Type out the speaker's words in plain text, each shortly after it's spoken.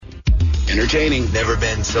Entertaining. Never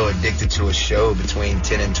been so addicted to a show between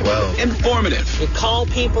 10 and 12. Informative. You call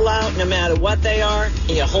people out no matter what they are,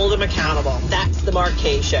 and you hold them accountable. That's the Mark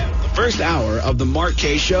Kaye Show. The first hour of the Mark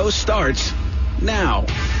Kaye Show starts now.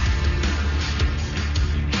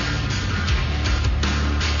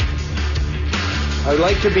 I would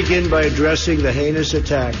like to begin by addressing the heinous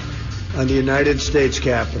attack on the United States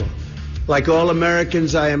Capitol. Like all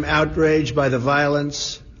Americans, I am outraged by the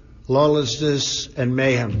violence, lawlessness, and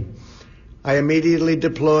mayhem. I immediately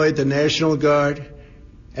deployed the National Guard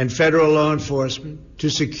and federal law enforcement to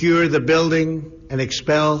secure the building and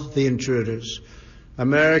expel the intruders.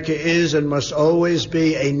 America is and must always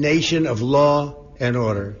be a nation of law and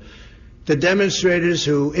order. The demonstrators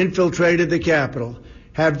who infiltrated the Capitol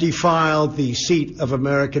have defiled the seat of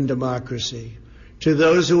American democracy. To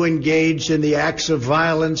those who engaged in the acts of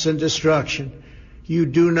violence and destruction, you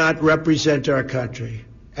do not represent our country.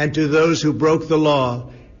 And to those who broke the law,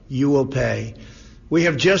 you will pay. We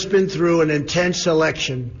have just been through an intense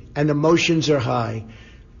election and emotions are high,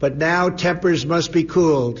 but now tempers must be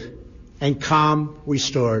cooled and calm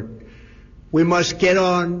restored. We must get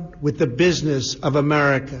on with the business of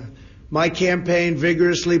America. My campaign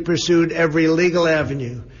vigorously pursued every legal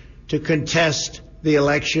avenue to contest the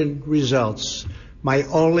election results. My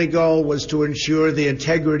only goal was to ensure the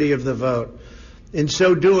integrity of the vote. In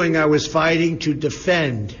so doing, I was fighting to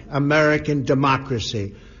defend American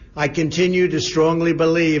democracy. I continue to strongly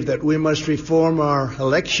believe that we must reform our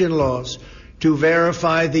election laws to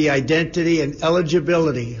verify the identity and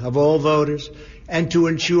eligibility of all voters and to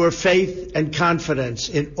ensure faith and confidence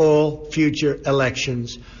in all future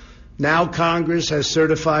elections. Now Congress has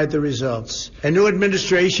certified the results. A new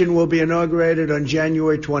administration will be inaugurated on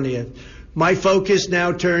January 20th. My focus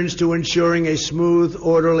now turns to ensuring a smooth,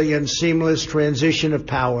 orderly, and seamless transition of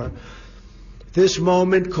power. This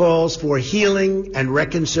moment calls for healing and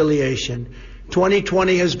reconciliation.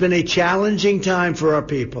 2020 has been a challenging time for our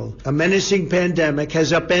people. A menacing pandemic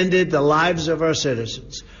has upended the lives of our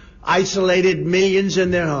citizens, isolated millions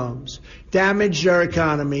in their homes, damaged our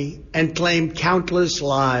economy, and claimed countless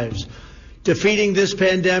lives. Defeating this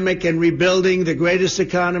pandemic and rebuilding the greatest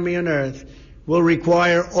economy on earth will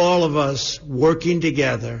require all of us working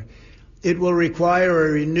together. It will require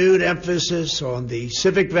a renewed emphasis on the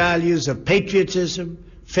civic values of patriotism,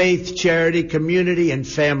 faith, charity, community, and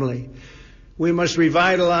family. We must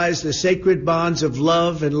revitalize the sacred bonds of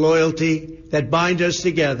love and loyalty that bind us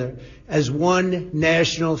together as one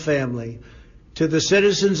national family. To the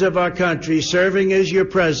citizens of our country, serving as your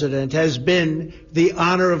president has been the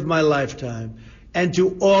honor of my lifetime. And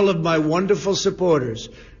to all of my wonderful supporters,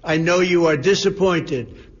 I know you are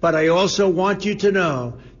disappointed, but I also want you to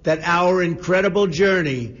know that our incredible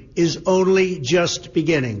journey is only just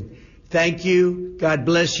beginning. Thank you, God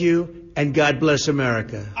bless you, and God bless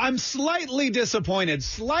America. I'm slightly disappointed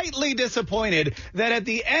that at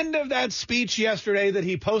the end of that speech yesterday that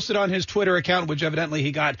he posted on his Twitter account, which evidently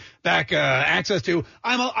he got back access to,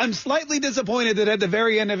 I'm slightly disappointed that at the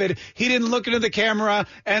very end of it, he didn't look into the camera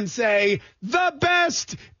and say, "The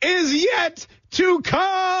best is yet to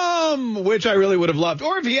come," which I really would have loved.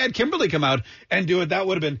 Or if he had Kimberly come out and do it, that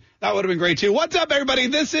would have been great too. What's up, everybody?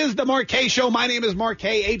 This is the Mark Kaye Show. My name is Mark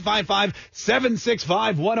Kaye,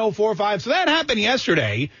 855-765-1045. So that happened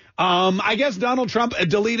yesterday. I guess Donald Trump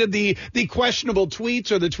deleted the questionable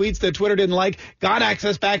tweets or the tweets that Twitter didn't like, got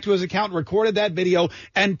access back to his account, recorded that video,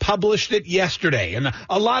 and published it yesterday. And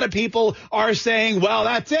a lot of people are saying, well,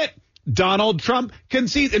 that's it. Donald Trump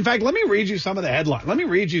concedes. In fact, let me read you some of the headlines. Let me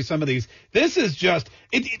read you some of these. This is just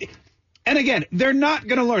and again, they're not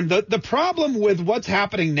going to learn. The problem with what's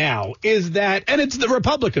happening now is that, and it's the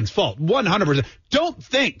Republicans' fault, 100%. Don't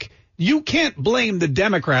think you can't blame the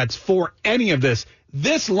Democrats for any of this.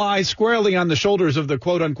 This lies squarely on the shoulders of the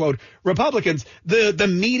quote-unquote Republicans. The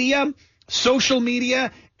media, social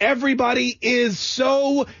media, everybody is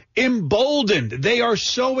so emboldened. They are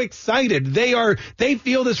so excited. They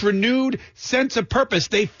feel this renewed sense of purpose.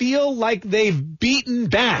 They feel like they've beaten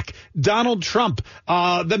back Donald Trump,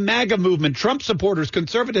 the MAGA movement, Trump supporters,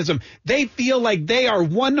 conservatism. They feel like they are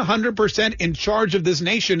 100% in charge of this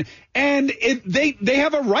nation. And they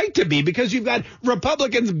have a right to be, because you've got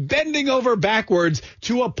Republicans bending over backwards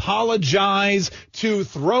to apologize, to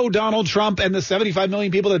throw Donald Trump and the 75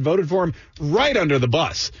 million people that voted for him right under the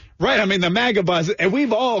bus. Right, I mean, the MAGA buzz, and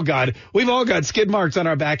we've all got skid marks on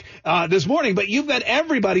our back this morning, but you've got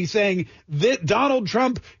everybody saying that Donald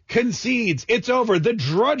Trump concedes. It's over. The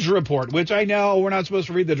Drudge Report, which I know we're not supposed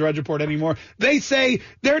to read the Drudge Report anymore. They say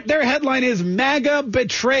their headline is MAGA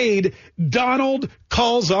betrayed, Donald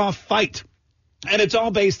calls off fight. And it's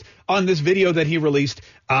all based on this video that he released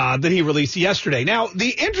that he released yesterday. Now, the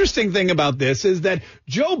interesting thing about this is that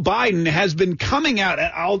Joe Biden has been coming out.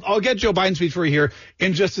 I'll get Joe Biden's speech for you here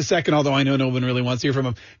in just a second, although I know no one really wants to hear from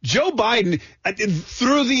him. Joe Biden,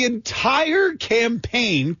 through the entire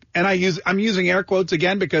campaign, and I'm using air quotes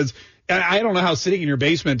again because I don't know how sitting in your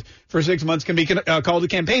basement for 6 months can be called a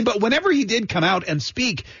campaign, but whenever he did come out and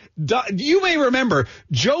speak, you may remember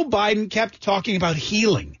Joe Biden kept talking about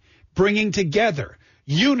healing, bringing together,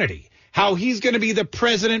 unity, how he's going to be the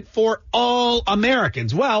president for all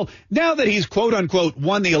Americans. Well, now that he's quote unquote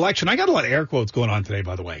won the election, I got a lot of air quotes going on today,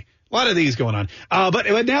 by the way. A lot of these going on.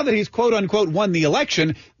 But now that he's quote unquote won the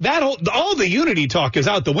election, all the unity talk is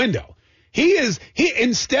out the window. He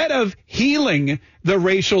instead of healing the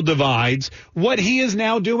racial divides, what he is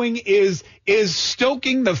now doing is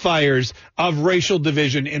stoking the fires of racial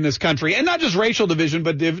division in this country. And not just racial division,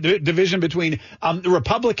 but division between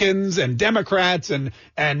Republicans and Democrats and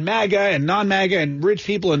MAGA and non-MAGA and rich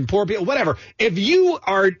people and poor people, whatever. If you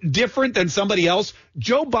are different than somebody else,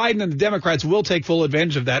 Joe Biden and the Democrats will take full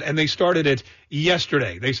advantage of that. And they started it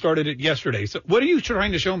yesterday. So what are you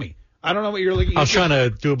trying to show me? I don't know what you're looking at. I was trying to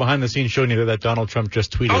do a behind the scenes showing you that Donald Trump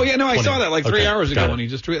just tweeted. Oh, yeah, no, I saw that like 3 hours ago when when he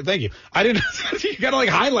just tweeted. Thank you. I didn't. You got to like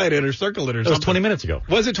highlight it or circle it or something. It was 20 minutes ago.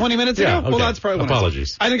 Was it 20 minutes yeah, ago? Okay. Well, that's probably when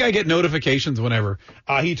Apologies. I think I get notifications whenever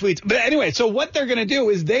he tweets. But anyway, so what they're going to do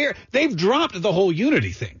is they've dropped the whole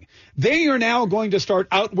unity thing. They are now going to start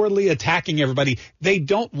outwardly attacking everybody. They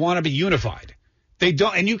don't want to be unified. They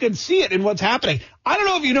don't, and you can see it in what's happening. I don't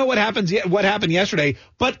know if you know what happened yesterday,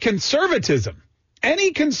 but conservatism.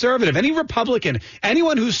 Any conservative, any Republican,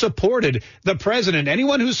 anyone who supported the president,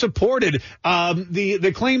 anyone who supported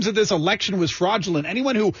the claims that this election was fraudulent,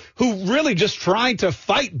 anyone who really just tried to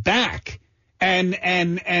fight back and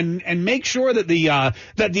make sure that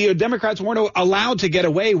the Democrats weren't allowed to get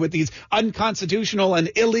away with these unconstitutional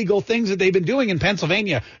and illegal things that they've been doing in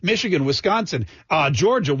Pennsylvania, Michigan, Wisconsin,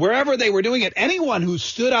 Georgia, wherever they were doing it. Anyone who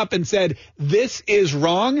stood up and said this is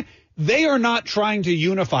wrong, they are not trying to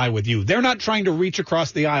unify with you. They're not trying to reach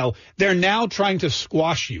across the aisle. They're now trying to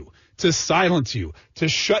squash you, to silence you, to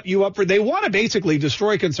shut you up. They want to basically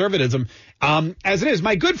destroy conservatism as it is.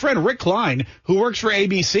 My good friend Rick Klein, who works for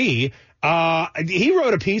ABC, he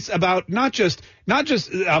wrote a piece about not just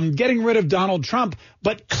getting rid of Donald Trump,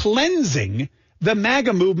 but cleansing the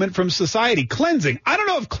MAGA movement from society. Cleansing. I don't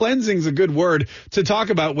know if cleansing is a good word to talk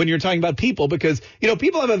about when you're talking about people, because,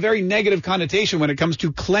 people have a very negative connotation when it comes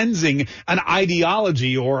to cleansing an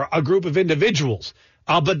ideology or a group of individuals.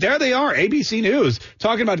 But there they are, ABC News,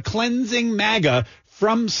 talking about cleansing MAGA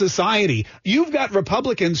from society. You've got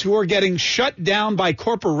Republicans who are getting shut down by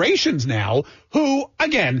corporations now who,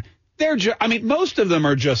 again, most of them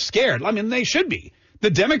are just scared. They should be. The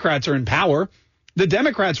Democrats are in power. The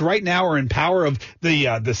Democrats right now are in power of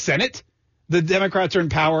the Senate. The Democrats are in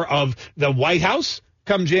power of the White House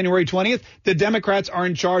come January 20th. The Democrats are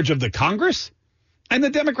in charge of the Congress. And the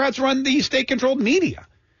Democrats run the state-controlled media.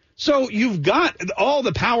 So you've got all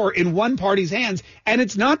the power in one party's hands, and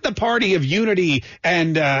it's not the party of unity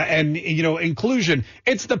and inclusion.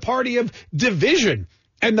 It's the party of division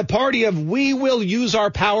and the party of we will use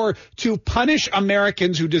our power to punish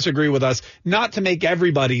Americans who disagree with us, not to make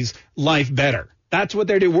everybody's life better. That's what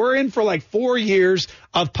they're doing. We're in for like 4 years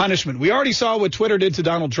of punishment. We already saw what Twitter did to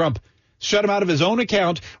Donald Trump. Shut him out of his own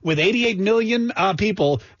account with 88 million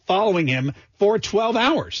people following him for 12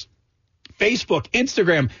 hours. Facebook,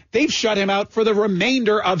 Instagram, they've shut him out for the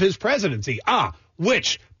remainder of his presidency.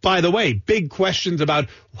 Which, by the way, big questions about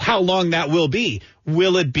how long that will be.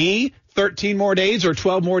 Will it be 13 more days or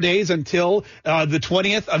 12 more days until the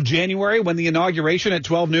 20th of January when the inauguration at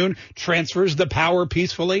 12 noon transfers the power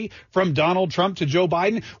peacefully from Donald Trump to Joe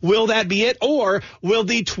Biden? Will that be it? Or will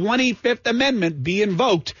the 25th Amendment be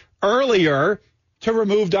invoked earlier to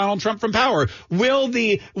remove Donald Trump from power? Will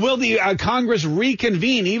the Congress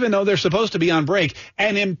reconvene, even though they're supposed to be on break,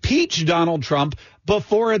 and impeach Donald Trump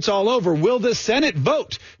before it's all over? Will the Senate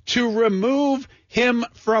vote to remove him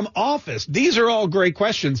from office? These are all great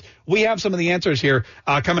questions. We have some of the answers here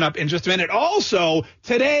coming up in just a minute. Also,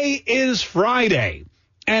 today is Friday.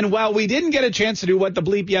 And while we didn't get a chance to do What the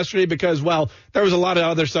Bleep yesterday because, well, there was a lot of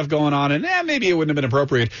other stuff going on and maybe it wouldn't have been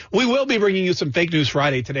appropriate, we will be bringing you some Fake News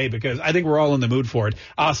Friday today because I think we're all in the mood for it.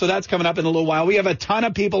 So that's coming up in a little while. We have a ton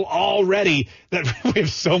of people already that we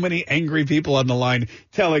have so many angry people on the line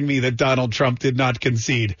telling me that Donald Trump did not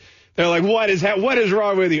concede. They're like, what is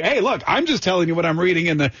wrong with you? Hey, look, I'm just telling you what I'm reading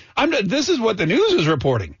this is what the news is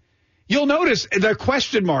reporting. You'll notice the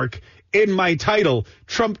question mark in my title,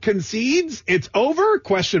 Trump concedes, it's over,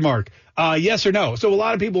 question mark. Yes or no? So a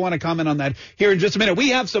lot of people want to comment on that here in just a minute. We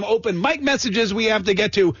have some open mic messages we have to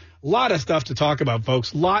get to. Lot of stuff to talk about,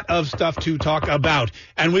 folks. Lot of stuff to talk about.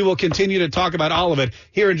 And we will continue to talk about all of it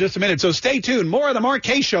here in just a minute. So stay tuned. More of the Mark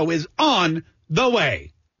Kaye Show is on the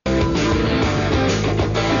way.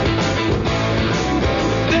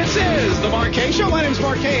 This is the Mark Kaye Show. My name is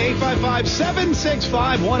Mark Kaye,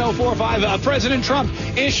 855-765-1045. President Trump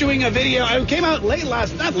issuing a video. It came out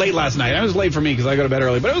not late last night. It was late for me because I go to bed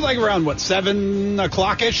early, but it was like around, 7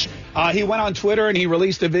 o'clock-ish. He went on Twitter and he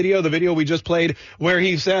released a video, the video we just played, where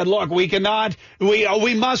he said, look, we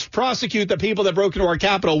must prosecute the people that broke into our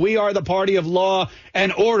Capitol. We are the party of law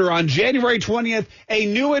and order. On January 20th, a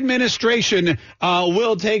new administration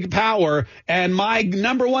will take power. And my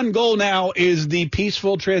number one goal now is the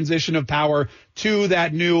peaceful transition of power to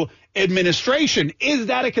that new administration. Is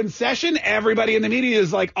that a concession? Everybody in the media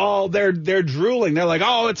is like, oh, they're drooling. They're like,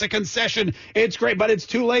 oh, it's a concession. It's great, but it's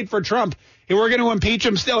too late for Trump. We're going to impeach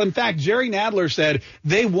him still. In fact, Jerry Nadler said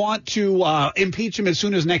they want to impeach him as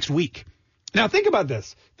soon as next week. Now, think about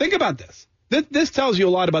this. This tells you a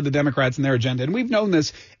lot about the Democrats and their agenda. And we've known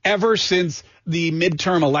this ever since the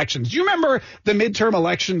midterm elections. Do you remember the midterm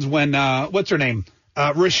elections when, what's her name?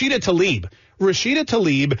 Rashida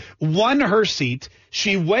Tlaib won her seat.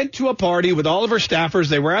 She went to a party with all of her staffers.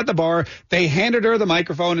 They were at the bar. They handed her the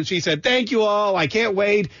microphone, and she said, thank you all. I can't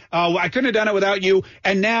wait. I couldn't have done it without you.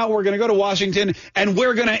 And now we're going to go to Washington, and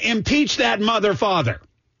we're going to impeach that mother-father.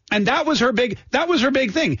 And that was her big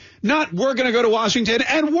thing. Not we're going to go to Washington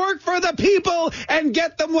and work for the people and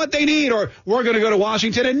get them what they need, or we're going to go to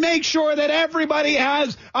Washington and make sure that everybody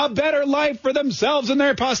has a better life for themselves and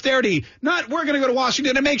their posterity. Not we're going to go to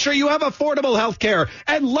Washington and make sure you have affordable health care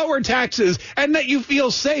and lower taxes and that you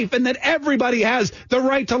feel safe and that everybody has the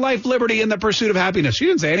right to life, liberty, and the pursuit of happiness. She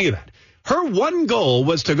didn't say any of that. Her one goal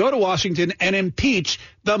was to go to Washington and impeach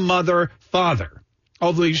the mother-father.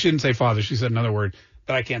 Although she didn't say father. She said another word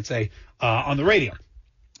that I can't say on the radio.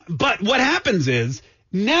 But what happens is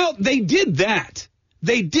now they did that,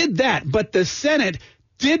 but the Senate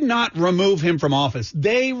did not remove him from office.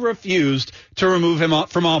 They refused to remove him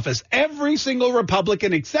from office. Every single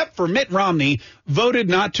Republican except for Mitt Romney voted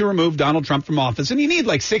not to remove Donald Trump from office. And you need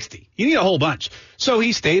like 60. You need a whole bunch. So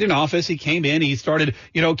he stayed in office. He came in. He started,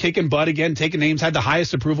 kicking butt again, taking names, had the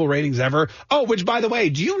highest approval ratings ever. Oh, which, by the way,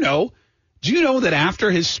 do you know that after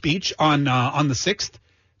his speech on the 6th,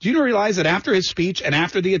 do you realize that after his speech and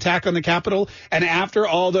after the attack on the Capitol and after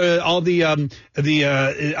all the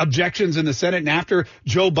objections in the Senate and after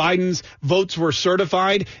Joe Biden's votes were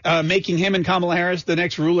certified, making him and Kamala Harris the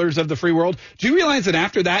next rulers of the free world, do you realize that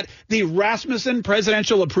after that, the Rasmussen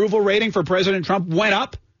presidential approval rating for President Trump went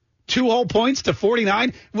up 2 whole points to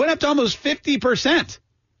 49, went up to almost 50%.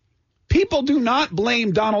 People do not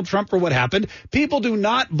blame Donald Trump for what happened. People do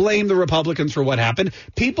not blame the Republicans for what happened.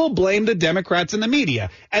 People blame the Democrats and the media.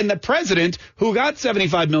 And the president, who got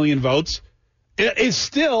 75 million votes, is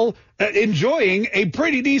still enjoying a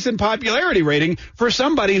pretty decent popularity rating for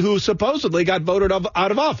somebody who supposedly got voted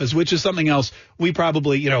out of office, which is something else we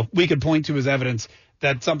probably, we could point to as evidence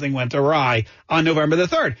that something went awry on November the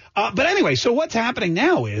 3rd. But anyway, so what's happening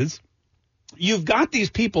now is you've got these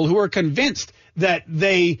people who are convinced that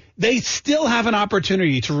they still have an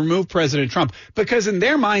opportunity to remove President Trump because in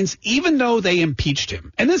their minds, even though they impeached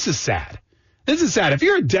him, and this is sad. If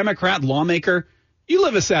you're a Democrat lawmaker, you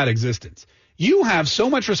live a sad existence. You have so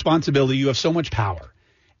much responsibility. You have so much power.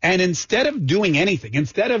 And instead of doing anything,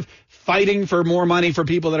 instead of fighting for more money for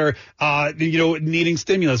people that are, needing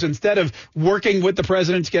stimulus, instead of working with the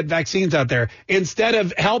president to get vaccines out there, instead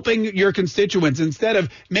of helping your constituents, instead of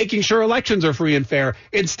making sure elections are free and fair,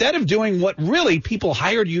 instead of doing what really people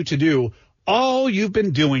hired you to do, all you've been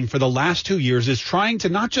doing for the last 2 years is trying to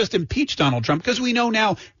not just impeach Donald Trump, because we know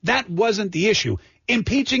now that wasn't the issue.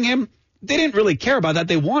 Impeaching him, they didn't really care about that.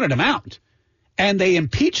 They wanted him out. And they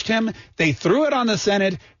impeached him. They threw it on the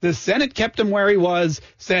Senate. The Senate kept him where he was,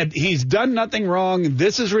 said he's done nothing wrong.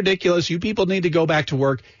 This is ridiculous. You people need to go back to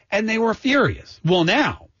work. And they were furious. Well,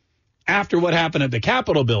 now, after what happened at the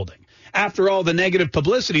Capitol building, after all the negative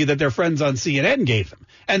publicity that their friends on CNN gave them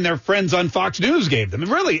and their friends on Fox News gave them,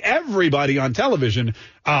 and really everybody on television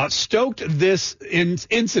stoked this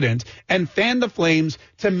incident and fanned the flames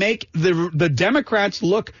to make the Democrats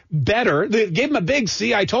look better. They gave them a big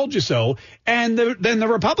 "see, I told you so," and then the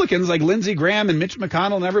Republicans like Lindsey Graham and Mitch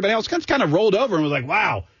McConnell and everybody else kind of rolled over and was like,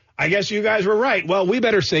 wow, I guess you guys were right. Well, we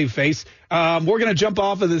better save face. We're going to jump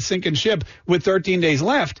off of this sinking ship with 13 days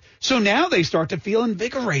left. So now they start to feel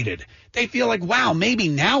invigorated. They feel like, wow, maybe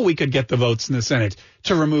now we could get the votes in the Senate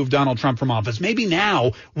to remove Donald Trump from office. Maybe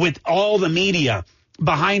now, with all the media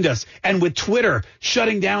behind us and with Twitter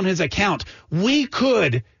shutting down his account, we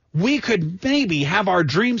could we could maybe have our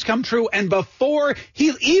dreams come true. And before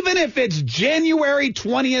even if it's January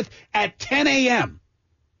 20th at 10 a.m.,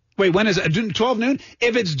 wait, when is it? 12 noon?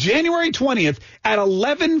 If it's January 20th at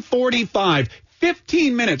 11:45,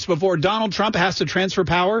 15 minutes before Donald Trump has to transfer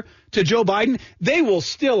power to Joe Biden, they will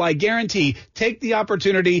still, I guarantee, take the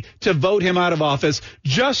opportunity to vote him out of office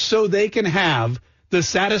just so they can have the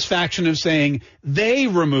satisfaction of saying they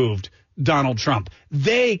removed Donald Trump.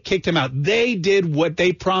 They kicked him out. They did what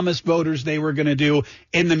they promised voters they were going to do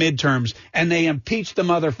in the midterms, and they impeached the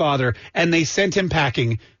mother father, and they sent him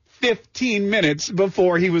packing 15 minutes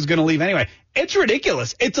before he was going to leave anyway. It's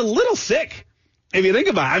ridiculous. It's a little sick if you think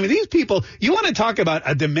about it. I mean, these people, you want to talk about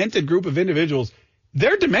a demented group of individuals.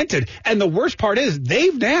 They're demented. And the worst part is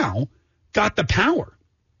they've now got the power.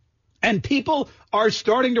 And people are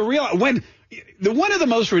starting to realize one of the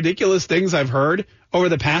most ridiculous things I've heard over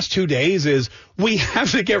the past 2 days is we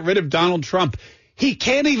have to get rid of Donald Trump. He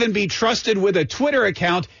can't even be trusted with a Twitter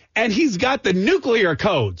account, and he's got the nuclear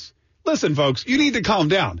codes. Listen, folks, you need to calm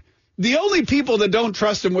down. The only people that don't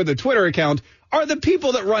trust him with a Twitter account are the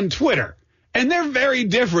people that run Twitter. And they're very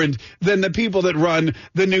different than the people that run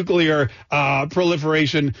the nuclear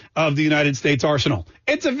proliferation of the United States arsenal.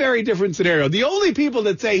 It's a very different scenario. The only people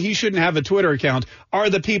that say he shouldn't have a Twitter account are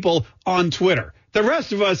the people on Twitter. The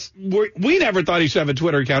rest of us, we never thought he should have a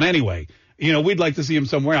Twitter account anyway. You know, we'd like to see him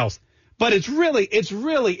somewhere else. But it's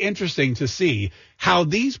really interesting to see how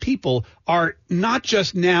these people are not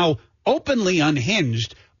just now openly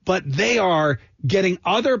unhinged, but they are getting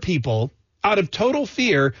other people out of total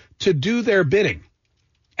fear to do their bidding.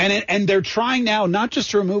 And they're trying now not just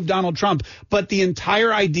to remove Donald Trump, but the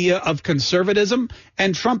entire idea of conservatism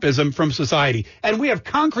and Trumpism from society. And we have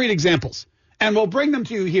concrete examples, and we'll bring them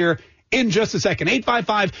to you here in just a second.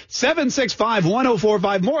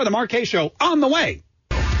 855-765-1045. More of the Mark Kaye Show on the way.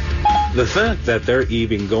 The fact that they're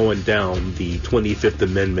even going down the 25th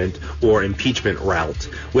Amendment or impeachment route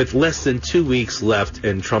with less than 2 weeks left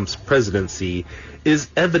in Trump's presidency is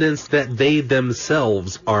evidence that they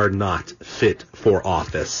themselves are not fit for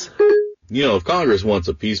office. You know, if Congress wants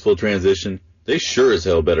a peaceful transition, they sure as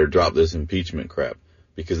hell better drop this impeachment crap,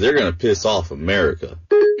 because they're going to piss off America.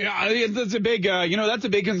 Yeah, that's a big, that's a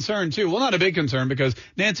big concern, too. Well, not a big concern, because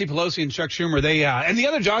Nancy Pelosi and Chuck Schumer, and the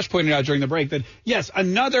other Josh pointed out during the break that, yes,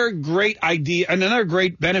 another great idea, another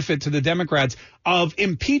great benefit to the Democrats of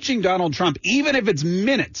impeaching Donald Trump, even if it's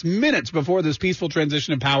minutes before this peaceful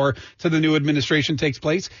transition of power to the new administration takes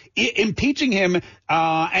place, impeaching him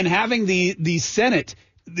and having the Senate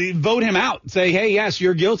vote him out, say, hey, yes,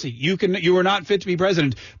 you're guilty. You are not fit to be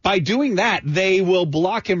president. By doing that, they will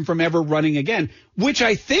block him from ever running again, which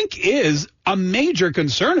I think is a major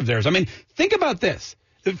concern of theirs. I mean, think about this.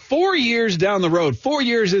 4 years down the road, 4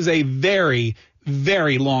 years is a very,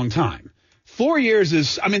 very long time. 4 years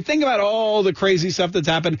is, I mean, think about all the crazy stuff that's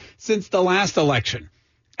happened since the last election.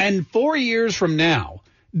 And 4 years from now,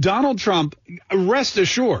 Donald Trump, rest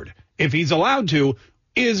assured, if he's allowed to,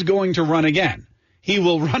 is going to run again. He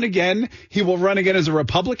will run again. He will run again as a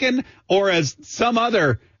Republican or as some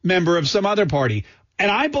other member of some other party.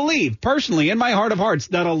 And I believe, personally, in my heart of hearts,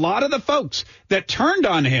 that a lot of the folks that turned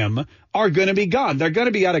on him are going to be gone. They're going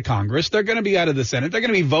to be out of Congress. They're going to be out of the Senate. They're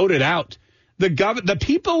going to be voted out. The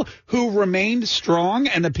people who remained strong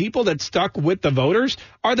and the people that stuck with the voters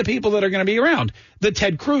are the people that are going to be around. The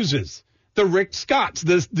Ted Cruzes, the Rick Scotts,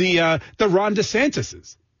 the Ron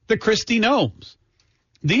DeSantises, the Kristi Noems.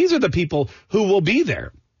 These are the people who will be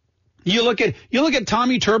there. You look at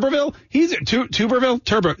Tommy Tuberville. He's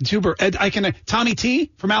Tommy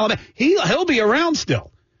T from Alabama. He'll be around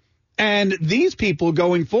still. And these people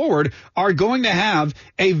going forward are going to have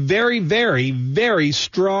a very, very, very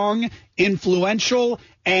strong, influential,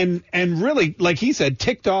 and really, like he said,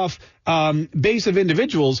 ticked off base of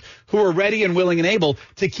individuals who are ready and willing and able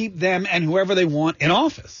to keep them and whoever they want in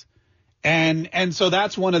office. And so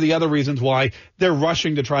that's one of the other reasons why they're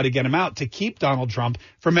rushing to try to get him out, to keep Donald Trump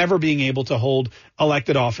from ever being able to hold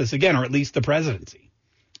elected office again, or at least the presidency.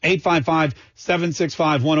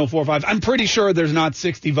 855-765-1045. I'm pretty sure there's not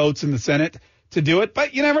 60 votes in the Senate to do it,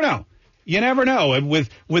 but you never know. You never know. And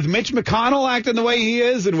with Mitch McConnell acting the way he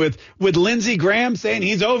is, and with Lindsey Graham saying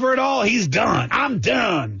he's over it all, he's done. I'm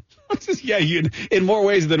done. Yeah, in more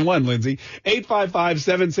ways than one, Lindsay.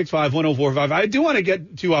 855-765-1045. I do want to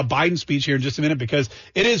get to a Biden speech here in just a minute, because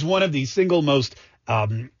it is one of the single most,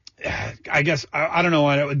 I guess, I don't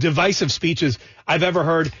know, divisive speeches I've ever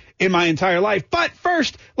heard in my entire life. But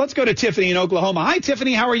first, let's go to Tiffany in Oklahoma. Hi,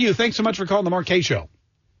 Tiffany. How are you? Thanks so much for calling the Mark Kaye Show.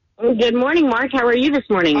 Good morning, Mark. How are you this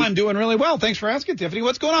morning? I'm doing really well. Thanks for asking, Tiffany.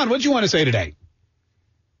 What's going on? What do you want to say today?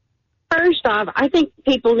 First off, I think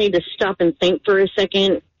people need to stop and think for a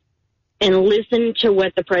second. and listened to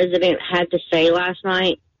what the president had to say last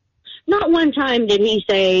night, not one time did he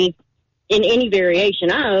say in any variation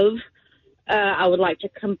of, I would like to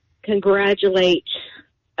congratulate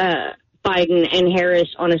Biden and Harris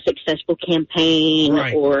on a successful campaign,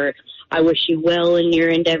 right, or I wish you well in your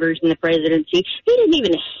endeavors in the presidency. He didn't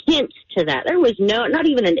even hint to that. There was not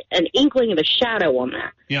even an inkling of a shadow on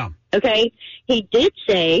that. Yeah. Okay? He did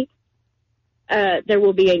say there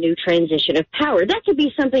will be a new transition of power. That could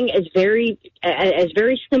be something as very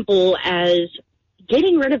simple as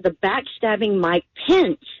getting rid of the backstabbing Mike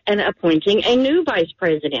Pence and appointing a new vice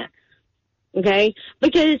president. Okay?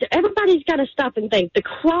 Because everybody's got to stop and think the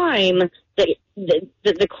crime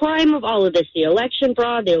the crime of all of this, the election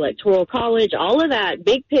fraud, the electoral college, all of that,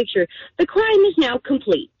 big picture, the crime is now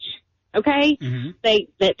complete. Okay? Mm-hmm. They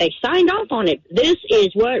signed off on it. This is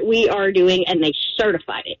what we are doing, and they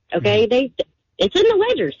certified it. Okay? Mm-hmm. It's in the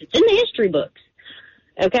ledgers. It's in the history books.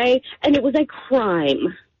 Okay? And it was a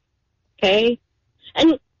crime. Okay?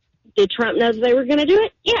 And did Trump know that they were going to do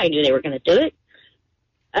it? Yeah, he knew they were going to do it.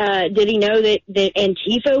 Did he know that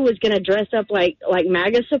Antifa was going to dress up like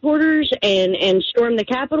MAGA supporters and storm the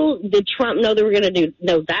Capitol? Did Trump know they were going to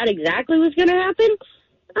know that exactly was going to happen?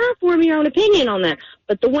 Form your own opinion on that.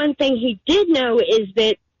 But the one thing he did know is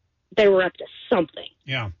that they were up to something.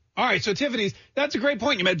 Yeah. All right, so Tiffany's, that's a great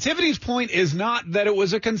point you made. Tiffany's point is not that it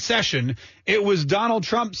was a concession. It was Donald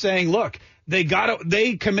Trump saying, look, they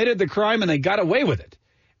committed the crime and they got away with it.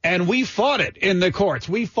 And we fought it in the courts.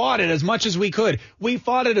 We fought it as much as we could. We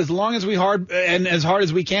fought it as long as as hard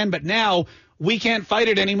as we can. But now we can't fight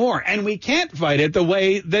it anymore. And we can't fight it the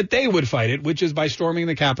way that they would fight it, which is by storming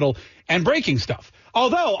the Capitol and breaking stuff.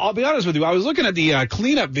 Although, I'll be honest with you, I was looking at the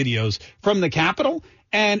cleanup videos from the Capitol,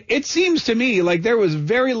 and it seems to me like there was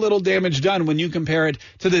very little damage done when you compare it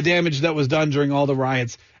to the damage that was done during all the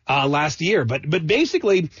riots last year. But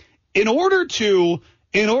basically, in order to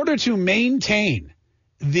maintain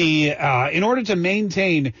or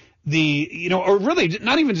really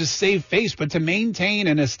not even just save face, but to maintain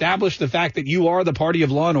and establish the fact that you are the party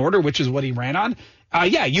of law and order, which is what he ran on.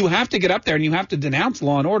 You have to get up there and you have to denounce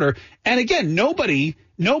law and order. And again, nobody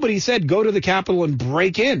said go to the Capitol and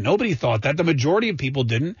break in. Nobody thought that. The majority of people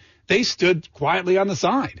didn't. They stood quietly on the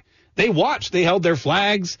side. They watched. They held their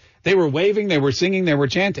flags. They were waving. They were singing. They were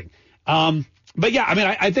chanting. But yeah, I mean,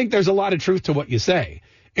 I think there's a lot of truth to what you say.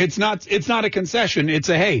 It's not a concession. It's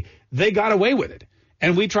hey, they got away with it.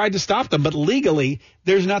 And we tried to stop them. But legally,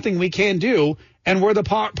 there's nothing we can do. And we're the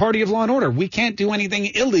party of law and order. We can't do anything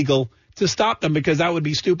illegal to stop them because that would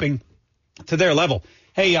be stooping to their level.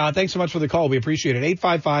 Hey, thanks so much for the call. We appreciate it.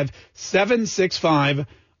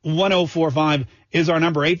 855-765-1045 is our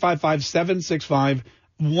number.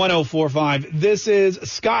 855-765-1045. This is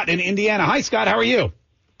Scott in Indiana. Hi, Scott. How are you?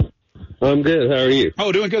 I'm good. How are you?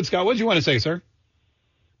 Oh, doing good, Scott. What did you want to say, sir?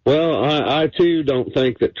 Well, I too don't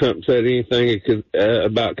think that Trump said anything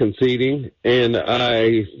about conceding, and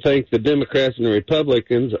I think the Democrats and the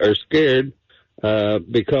Republicans are scared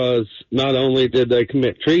because not only did they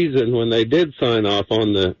commit treason when they did sign off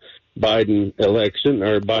on the Biden election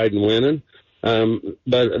or Biden winning,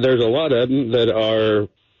 but there's a lot of them that are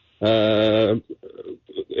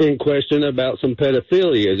in question about some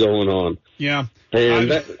pedophilia going on. Yeah.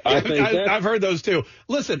 And I've heard those too.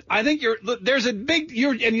 Listen, I think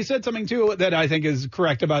and you said something too that I think is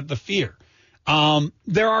correct about the fear.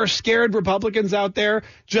 There are scared Republicans out there,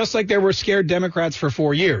 just like there were scared Democrats for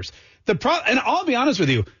 4 years. And I'll be honest with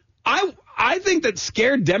you, I think that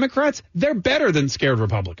scared Democrats, they're better than scared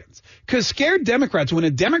Republicans. Because scared Democrats, when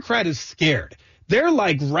a Democrat is scared, they're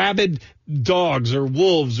like rabid dogs or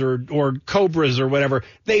wolves or cobras or whatever.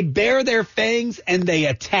 They bare their fangs and they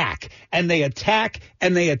attack and they attack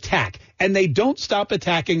and they attack. And they don't stop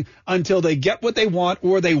attacking until they get what they want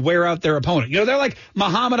or they wear out their opponent. You know, they're like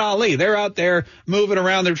Muhammad Ali. They're out there moving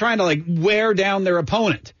around. They're trying to like wear down their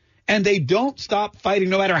opponent. And they don't stop fighting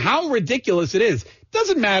no matter how ridiculous it is.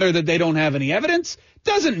 Doesn't matter that they don't have any evidence.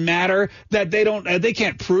 Doesn't matter that they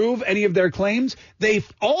can't prove any of their claims. They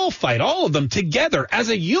all fight, all of them together as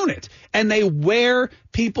a unit, and they wear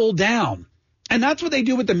people down. And that's what they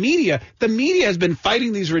do with the media. The media has been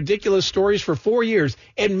fighting these ridiculous stories for 4 years.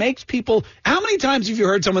 It makes people – how many times have you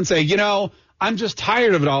heard someone say, you know, I'm just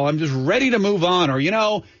tired of it all. I'm just ready to move on. Or, you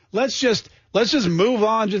know, let's just move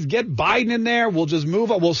on. Just get Biden in there. We'll just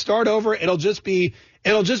move on. We'll start over. It'll just be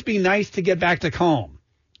nice to get back to calm.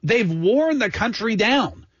 They've worn the country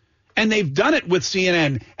down, and they've done it with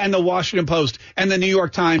CNN and the Washington Post and the New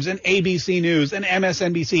York Times and ABC News and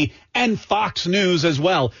MSNBC and Fox News as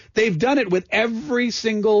well. They've done it with every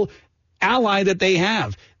single ally that they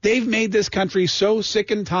have. They've made this country so sick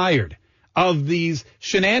and tired of these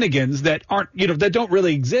shenanigans that aren't, that don't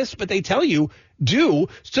really exist, but they tell you do,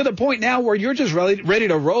 to the point now where you're just ready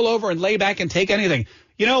to roll over and lay back and take anything.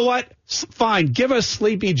 You know what? Fine. Give us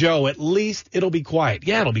Sleepy Joe. At least it'll be quiet.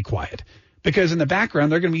 Yeah, it'll be quiet. Because in the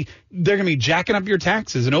background, they're going to be jacking up your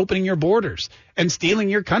taxes and opening your borders and stealing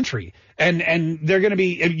your country. And you're going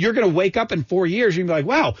to wake up in 4 years. You're going to be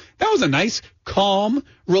like, wow, that was a nice, calm,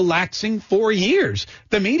 relaxing 4 years.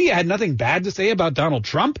 The media had nothing bad to say about Donald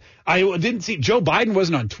Trump. I didn't see Joe Biden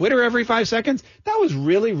wasn't on Twitter every 5 seconds. That was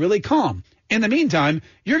really, really calm. In the meantime,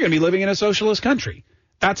 you're going to be living in a socialist country.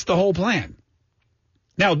 That's the whole plan.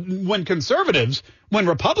 Now, when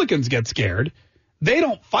Republicans get scared, they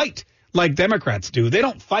don't fight like Democrats do. They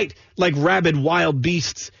don't fight like rabid wild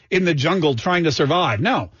beasts in the jungle trying to survive.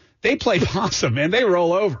 No, they play possum and they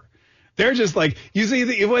roll over. They're just like, you see,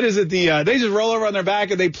 they just roll over on their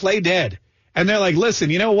back and they play dead. And they're like, listen,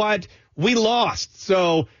 you know what? We lost.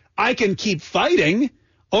 So I can keep fighting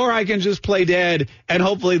or I can just play dead, and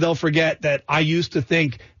hopefully they'll forget that I used to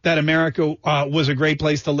think that America was a great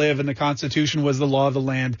place to live and the Constitution was the law of the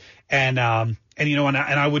land. And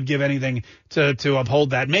I would give anything to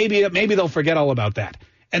uphold that. Maybe they'll forget all about that.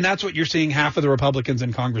 And that's what you're seeing half of the Republicans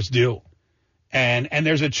in Congress do. And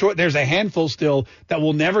there's a handful still that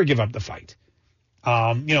will never give up the fight.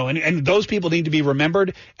 And those people need to be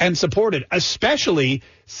remembered and supported, especially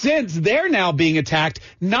since they're now being attacked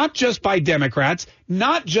not just by Democrats,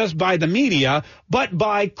 not just by the media, but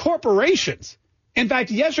by corporations. In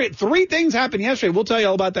fact, yesterday, 3 things happened yesterday. We'll tell you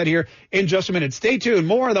all about that here in just a minute. Stay tuned.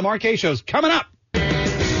 More of the Mark Kaye Show's coming up.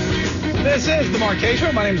 This is the Mark Kaye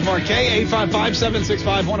Show. My name is Mark Kaye,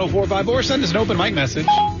 855-765-1045, or send us an open mic message.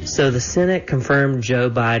 So the Senate confirmed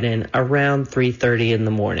Joe Biden around 3:30 in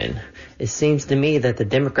the morning. It seems to me that the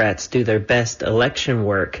Democrats do their best election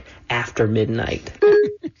work after midnight.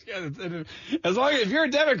 As long as if you're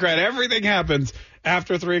a Democrat, everything happens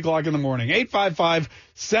after 3 o'clock in the morning.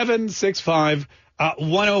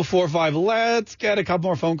 855-765-1045. Let's get a couple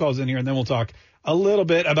more phone calls in here, and then we'll talk a little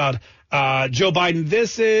bit about Joe Biden.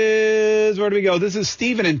 This is, where do we go? This is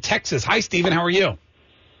Stephen in Texas. Hi, Stephen. How are you?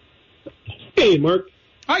 Hey, Mark.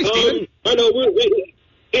 Hi, Stephen. I know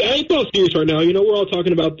I ain't all serious right now. We're all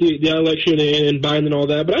talking about the election and Biden and all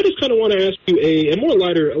that, but I just kind of want to ask you a more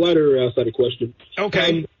lighter side of question.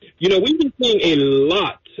 Okay. We've been seeing a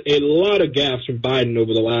lot of gaffes from Biden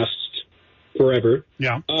over the last forever.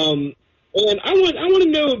 Yeah. And I want to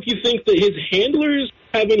know if you think that his handlers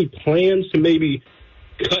have any plans to maybe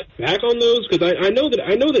cut back on those, because I know that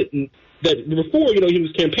before, he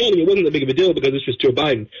was campaigning, it wasn't that big of a deal because it's just Joe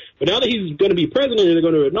Biden. But now that he's going to be president, and they're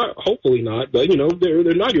going to hopefully not, but they're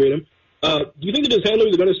inaugurating him. Do you think that his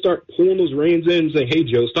handlers are going to start pulling those reins in and saying, "Hey,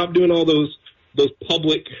 Joe, stop doing all those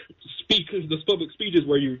public speeches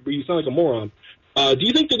where you sound like a moron"? Do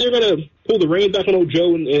you think that they're going to pull the reins back on old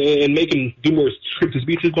Joe and make him do more scripted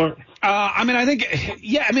speeches, Mark? I think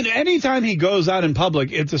anytime he goes out in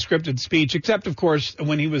public, it's a scripted speech, except, of course,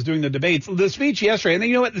 when he was doing the debates. The speech yesterday, and then,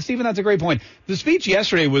 you know what, Stephen, that's a great point. The speech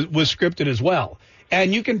yesterday was scripted as well.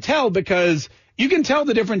 And you can tell because you can tell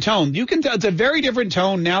the different tone. You can tell it's a very different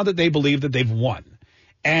tone now that they believe that they've won.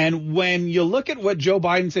 And when you look at what Joe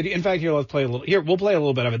Biden said, in fact, we'll play a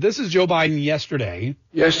little bit of it. This is Joe Biden yesterday.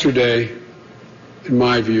 Yesterday, in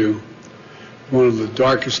my view, one of the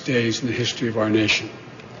darkest days in the history of our nation.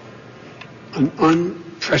 An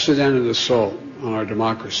unprecedented assault on our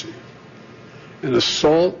democracy. An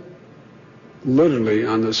assault literally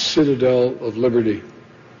on the citadel of liberty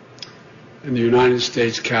in the United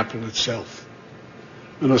States Capitol itself.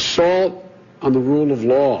 An assault on the rule of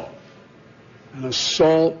law. An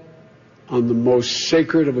assault on the most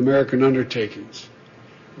sacred of American undertakings.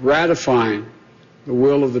 Ratifying the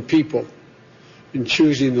will of the people in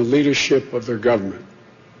choosing the leadership of their government.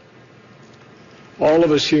 All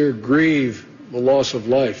of us here grieve the loss of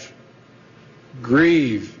life,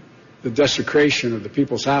 grieve the desecration of the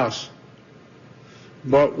people's house.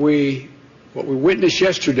 But what we witnessed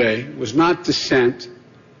yesterday was not dissent,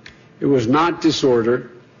 it was not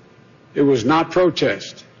disorder, it was not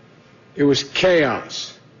protest, it was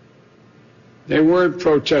chaos. They weren't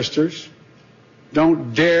protesters.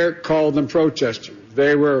 Don't dare call them protesters.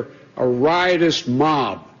 They were a riotous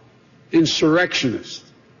mob, insurrectionists,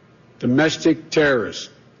 domestic terrorists.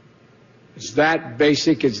 It's that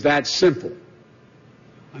basic, it's that simple.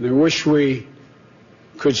 And I wish we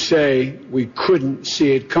could say we couldn't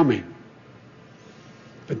see it coming.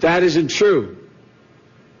 But that isn't true.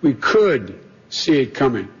 We could see it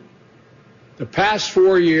coming. The past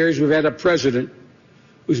 4 years, we've had a president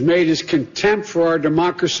who's made his contempt for our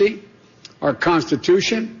democracy, our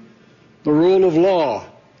Constitution, the rule of law,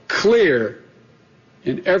 clear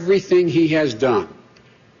in everything he has done.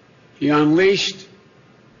 He unleashed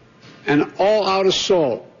an all-out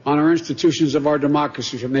assault on our institutions of our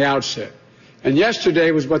democracy from the outset. And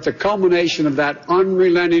yesterday was but the culmination of that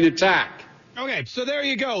unrelenting attack. Okay, so there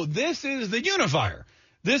you go. This is the unifier.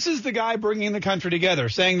 This is the guy bringing the country together,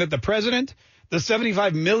 saying that the president, the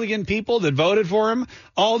 75 million people that voted for him,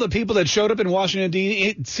 all the people that showed up in Washington,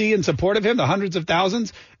 D.C. in support of him, the hundreds of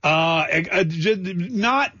thousands,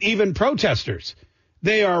 not even protesters.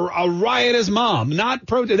 They are a riotous mob, not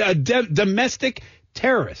domestic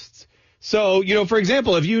terrorists. So, for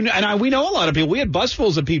example, if you, and we know a lot of people, we had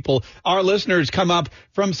busfuls of people, our listeners come up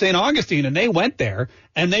from St. Augustine, and they went there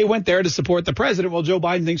to support the president. Well, Joe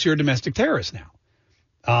Biden thinks you're a domestic terrorist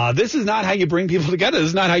now. This is not how you bring people together. This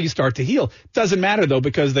is not how you start to heal. Doesn't matter, though,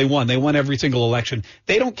 because they won. They won every single election.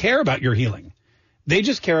 They don't care about your healing. They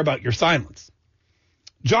just care about your silence.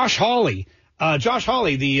 Josh Hawley, the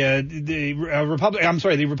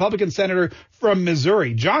Republican senator from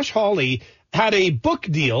Missouri. Josh Hawley had a book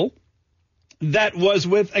deal that was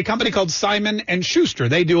with a company called Simon & Schuster.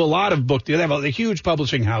 They do a lot of book deals. They have a huge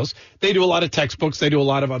publishing house. They do a lot of textbooks. They do a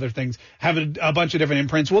lot of other things, have a bunch of different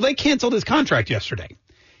imprints. Well, they canceled his contract yesterday.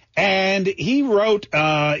 And he wrote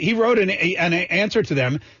an answer to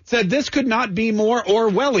them, said this could not be more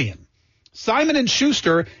Orwellian. Simon &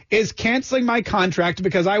 Schuster is canceling my contract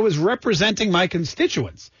because I was representing my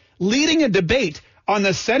constituents, leading a debate on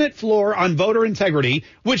the Senate floor on voter integrity,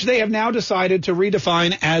 which they have now decided to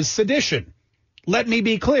redefine as sedition. Let me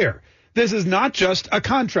be clear. This is not just a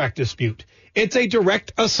contract dispute. It's a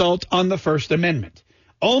direct assault on the First Amendment.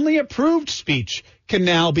 Only approved speech can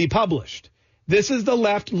now be published. This is the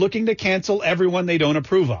left looking to cancel everyone they don't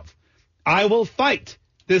approve of. I will fight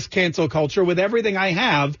this cancel culture with everything I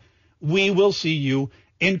have. We will see you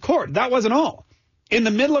in court. That wasn't all. In the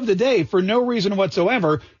middle of the day, for no reason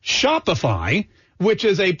whatsoever, Shopify, which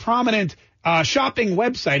is a prominent shopping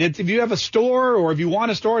website. If you have a store or if you want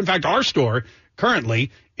a store, in fact, our store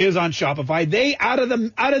currently is on Shopify. They out of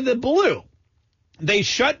the blue, they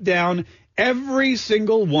shut down every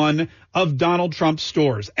single one of Donald Trump's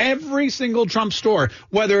stores. Every single Trump store,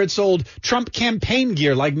 whether it sold Trump campaign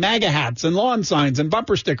gear like MAGA hats and lawn signs and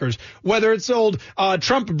bumper stickers, whether it sold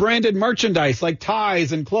Trump-branded merchandise like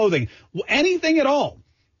ties and clothing, anything at all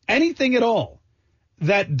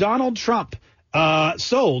that Donald Trump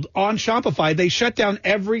sold on Shopify, they shut down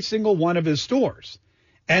every single one of his stores.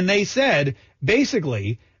 And they said,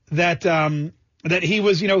 basically, that he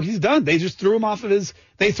was, he's done. They just threw him off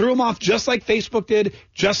they threw him off just like Facebook did,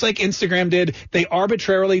 just like Instagram did. They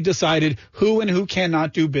arbitrarily decided who and who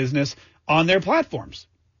cannot do business on their platforms.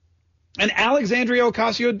 And Alexandria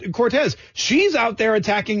Ocasio-Cortez, she's out there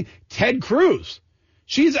attacking Ted Cruz.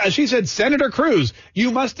 She said, Senator Cruz,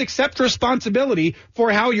 you must accept responsibility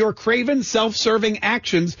for how your craven, self-serving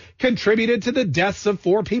actions contributed to the deaths of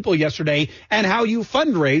 4 people yesterday and how you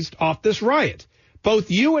fundraised off this riot.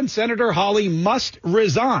 Both you and Senator Hawley must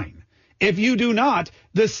resign. If you do not,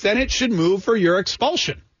 the Senate should move for your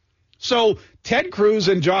expulsion. So Ted Cruz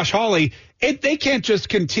and Josh Hawley, they can't just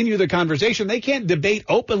continue the conversation. They can't debate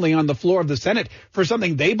openly on the floor of the Senate for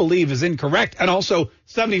something they believe is incorrect, and also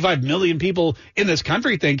 75 million people in this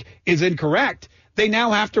country think is incorrect. They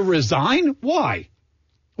now have to resign? Why?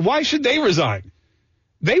 Why should they resign?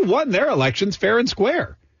 They won their elections fair and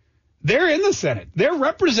square. They're in the Senate. They're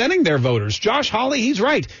representing their voters. Josh Hawley, he's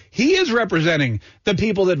right. He is representing the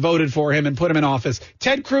people that voted for him and put him in office.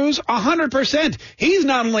 Ted Cruz, 100%. He's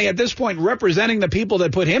not only at this point representing the people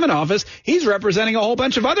that put him in office, he's representing a whole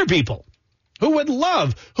bunch of other people who would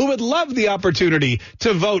love the opportunity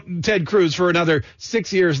to vote Ted Cruz for another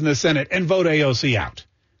 6 years in the Senate and vote AOC out.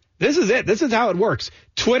 This is it. This is how it works.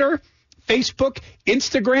 Twitter, Facebook,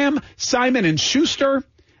 Instagram, Simon & Schuster,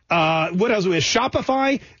 what else?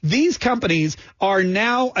 Shopify. These companies are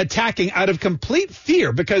now attacking out of complete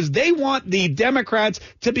fear because they want the Democrats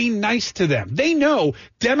to be nice to them. They know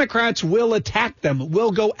Democrats will attack them,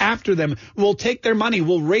 will go after them, will take their money,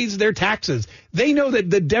 will raise their taxes. They know that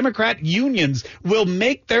the Democrat unions will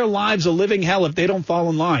make their lives a living hell if they don't fall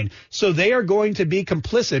in line. So they are going to be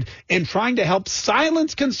complicit in trying to help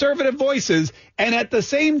silence conservative voices and at the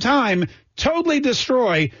same time totally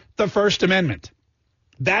destroy the First Amendment.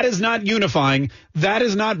 That is not unifying. That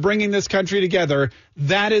is not bringing this country together.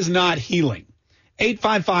 That is not healing.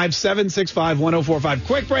 855-765-1045.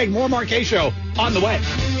 Quick break. More Mark Kaye Show on the way.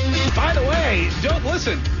 By the way,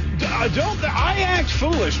 I act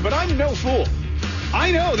foolish, but I'm no fool.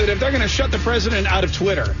 I know that if they're going to shut the president out of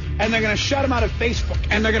Twitter, and they're going to shut them out of Facebook,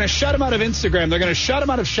 and they're going to shut them out of Instagram. They're going to shut them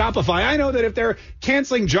out of Shopify. I know that if they're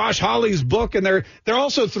canceling Josh Hawley's book, and they're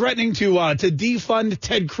also threatening to defund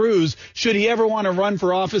Ted Cruz should he ever want to run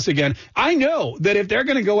for office again. I know that if they're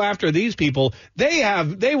going to go after these people,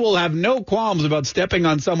 they will have no qualms about stepping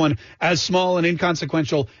on someone as small and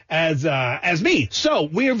inconsequential as me. So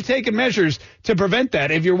we have taken measures to prevent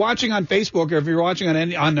that. If you're watching on Facebook or if you're watching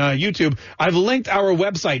on YouTube, I've linked our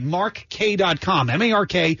website, markk.com,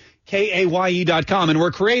 markkaye.com, and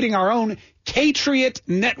we're creating our own Patriot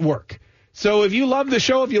Network. So if you love the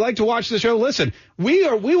show, if you like to watch the show, listen, we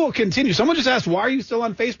will continue. Someone just asked, why are you still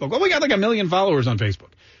on Facebook? Well, we got like 1 million followers on Facebook.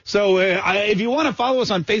 So if you want to follow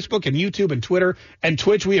us on Facebook and YouTube and Twitter and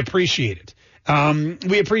Twitch, we appreciate it.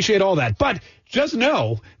 We appreciate all that. But just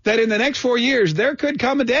know that in the next 4 years, there could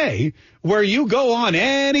come a day where you go on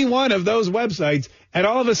any one of those websites and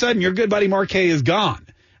all of a sudden your good buddy Mark K is gone.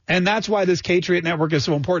 And that's why this Patriot Network is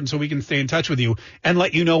so important, so we can stay in touch with you and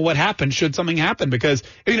let you know what happens should something happen. Because,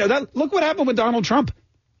 look what happened with Donald Trump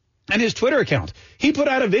and his Twitter account. He put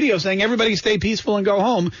out a video saying everybody stay peaceful and go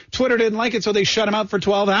home. Twitter didn't like it, so they shut him out for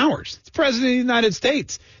 12 hours. It's President of the United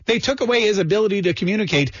States. They took away his ability to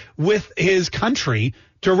communicate with his country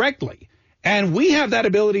directly. And we have that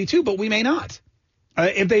ability too, but we may not.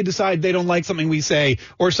 If they decide they don't like something we say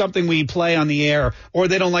or something we play on the air, or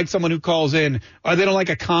they don't like someone who calls in, or they don't like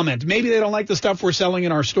a comment. Maybe they don't like the stuff we're selling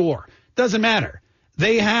in our store. Doesn't matter.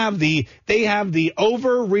 They have the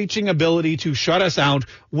overreaching ability to shut us out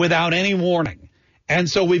without any warning. And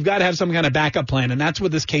so we've got to have some kind of backup plan, and that's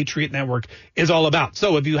what this Patriot Network is all about.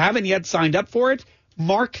 So if you haven't yet signed up for it,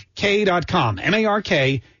 markk.com,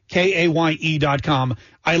 markkaye.com.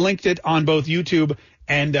 I linked it on both YouTube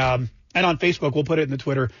and on Facebook. We'll put it in the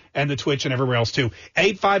Twitter and the Twitch and everywhere else, too.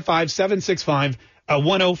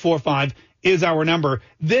 855-765-1045 is our number.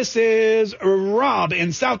 This is Rob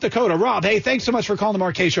in South Dakota. Rob, hey, thanks so much for calling the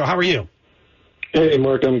Mark K Show. How are you? Hey,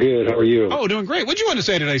 Mark, I'm good. How are you? Oh, doing great. What do you want to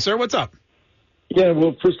say today, sir? What's up? Yeah,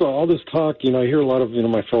 well, first of all this talk, I hear a lot of,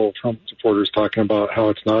 my fellow Trump supporters talking about how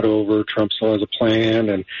it's not over. Trump still has a plan,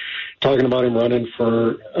 and talking about him running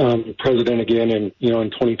for president again in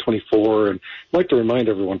 2024. And I'd like to remind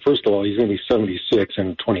everyone, first of all, he's going to be 76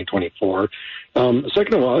 in 2024.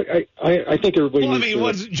 Second of all, I think everybody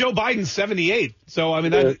Joe Biden's 78. So,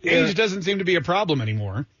 that age doesn't seem to be a problem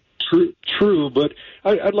anymore. True, but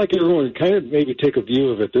I'd like everyone to kind of maybe take a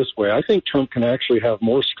view of it this way. I think Trump can actually have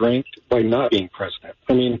more strength by not being president.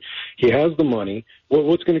 He has the money.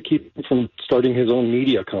 What's going to keep him from starting his own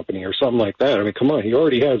media company or something like that? Come on, he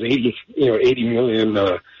already has 80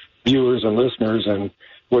 million viewers and listeners and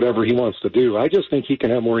whatever he wants to do. I just think he can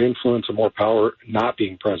have more influence and more power not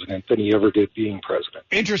being president than he ever did being president.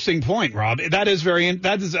 Interesting point, Rob. That is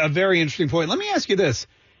a very interesting point. Let me ask you this.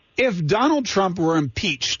 If Donald Trump were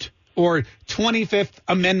impeached or 25th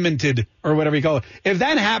Amendmented or whatever you call it, if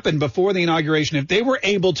that happened before the inauguration, if they were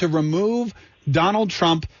able to remove Donald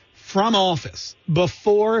Trump from office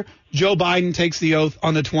before Joe Biden takes the oath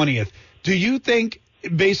on the 20th, do you think,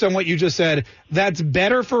 based on what you just said, that's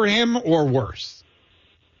better for him or worse?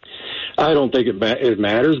 I don't think it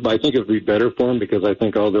matters, but I think it would be better for him because I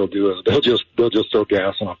think all they'll do is they'll just throw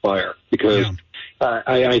gas on a fire because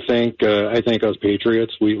I think as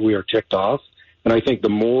patriots we are ticked off. And I think the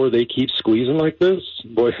more they keep squeezing like this,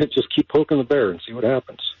 boy, just keep poking the bear and see what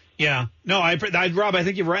happens. Yeah, no, Rob, I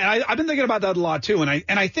think you're right. I've been thinking about that a lot too, and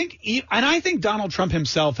I think Donald Trump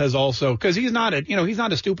himself has also, because he's not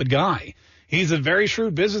a stupid guy. He's a very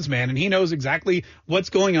shrewd businessman, and he knows exactly what's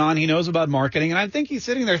going on. He knows about marketing, and I think he's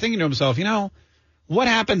sitting there thinking to himself, what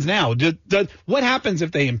happens now? What happens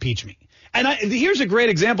if they impeach me? And here's a great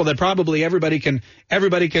example that probably everybody can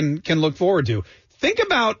look forward to. Think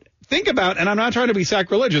about, and I'm not trying to be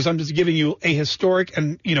sacrilegious. I'm just giving you a historic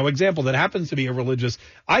and, example that happens to be a religious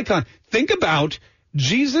icon. Think about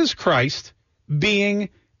Jesus Christ being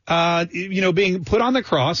put on the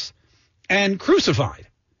cross and crucified.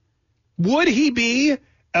 Would he be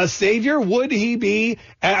a savior? Would he be,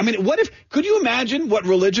 could you imagine what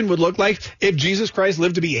religion would look like if Jesus Christ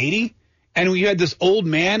lived to be 80? And you had this old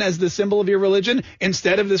man as the symbol of your religion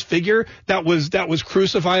instead of this figure that was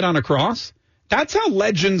crucified on a cross? That's how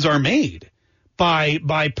legends are made,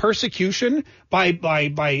 by persecution, by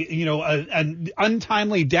an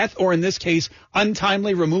untimely death, or in this case,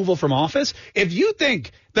 untimely removal from office. If you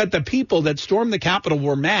think that the people that stormed the Capitol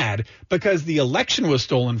were mad because the election was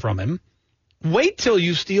stolen from him, wait till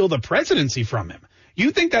you steal the presidency from him.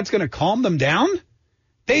 You think that's going to calm them down?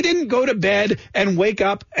 They didn't go to bed and wake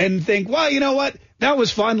up and think, well, you know what? That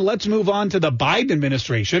was fun. Let's move on to the Biden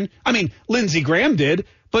administration. Lindsey Graham did,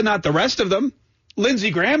 but not the rest of them.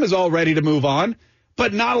 Lindsey Graham is all ready to move on.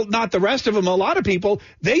 But not the rest of them. A lot of people,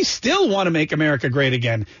 they still want to make America great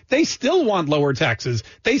again. They still want lower taxes.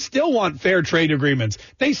 They still want fair trade agreements.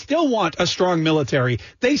 They still want a strong military.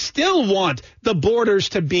 They still want the borders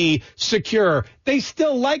to be secure. They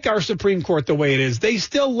still like our Supreme Court the way it is. They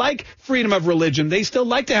still like freedom of religion. They still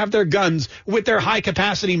like to have their guns with their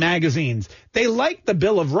high-capacity magazines. They like the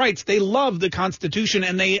Bill of Rights. They love the Constitution,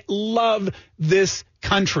 and they love this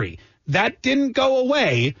country. That didn't go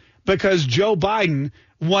away because Joe Biden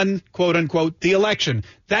won, quote unquote, the election.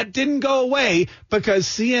 That didn't go away because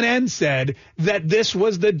CNN said that this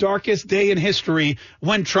was the darkest day in history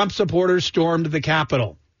when Trump supporters stormed the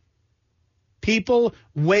Capitol. People,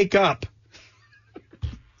 wake up.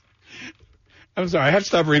 I'm sorry, I have to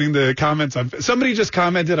stop reading the comments somebody just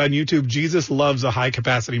commented on YouTube, Jesus loves a high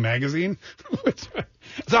capacity magazine.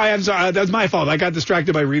 I'm sorry. That's my fault. I got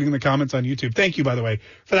distracted by reading the comments on YouTube. Thank you, by the way,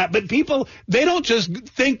 for that. But people, they don't just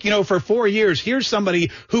think, for 4 years, here's somebody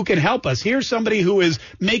who can help us. Here's somebody who is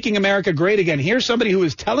making America great again. Here's somebody who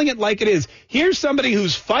is telling it like it is. Here's somebody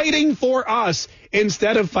who's fighting for us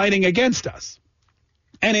instead of fighting against us.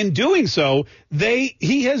 And in doing so,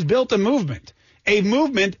 he has built a movement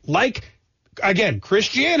like, again,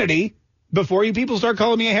 Christianity. Before you people start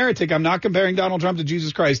calling me a heretic, I'm not comparing Donald Trump to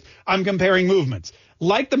Jesus Christ. I'm comparing movements.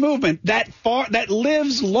 Like the movement that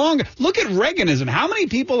lives longer. Look at Reaganism. How many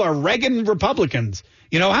people are Reagan Republicans?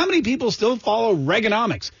 How many people still follow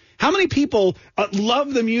Reaganomics? How many people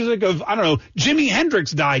love the music of, Jimi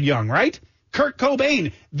Hendrix died young, right? Kurt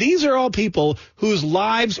Cobain. These are all people whose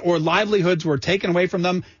lives or livelihoods were taken away from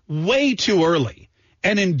them way too early.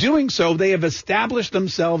 And in doing so, they have established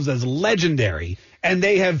themselves as legendary, and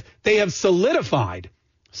they have solidified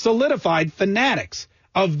fanatics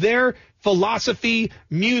of their philosophy,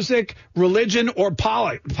 music, religion, or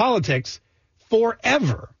politics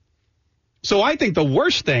forever. So I think the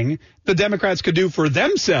worst thing the Democrats could do for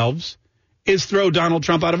themselves is throw Donald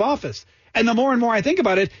Trump out of office. And the more and more I think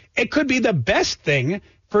about it, it could be the best thing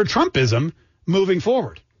for Trumpism moving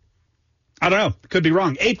forward. I don't know. Could be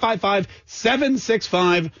wrong.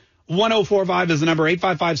 855-765-1045 is the number.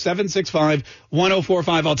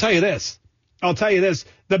 855-765-1045. I'll tell you this.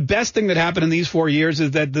 The best thing that happened in these 4 years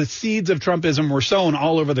is that the seeds of Trumpism were sown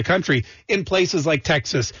all over the country, in places like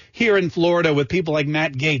Texas, here in Florida with people like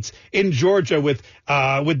Matt Gaetz, in Georgia with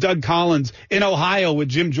Doug Collins, in Ohio with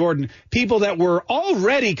Jim Jordan. People that were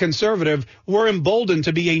already conservative were emboldened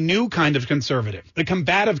to be a new kind of conservative, the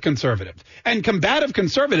combative conservative. And combative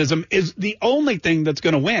conservatism is the only thing that's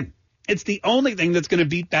going to win. It's the only thing that's going to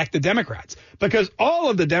beat back the Democrats, because all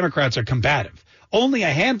of the Democrats are combative. Only a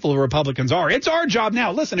handful of Republicans are. It's our job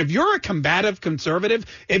now. Listen, if you're a combative conservative,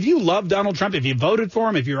 if you love Donald Trump, if you voted for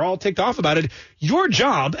him, if you're all ticked off about it, your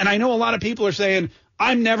job, and I know a lot of people are saying,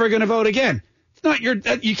 I'm never going to vote again. It's not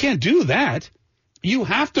you can't do that. You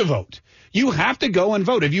have to vote. You have to go and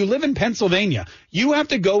vote. If you live in Pennsylvania, you have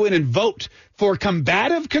to go in and vote for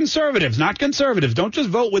combative conservatives, not conservatives. Don't just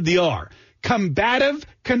vote with the R. Combative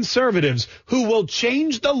conservatives who will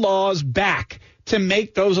change the laws back to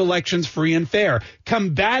make those elections free and fair.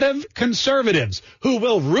 Combative conservatives who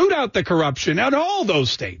will root out the corruption in all those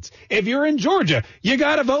states. If you're in Georgia, you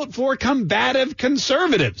got to vote for combative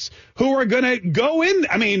conservatives who are going to go in.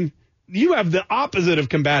 I mean, you have the opposite of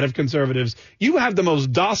combative conservatives. You have the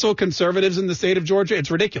most docile conservatives in the state of Georgia. It's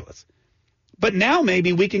ridiculous. But now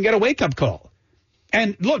maybe we can get a wake-up call.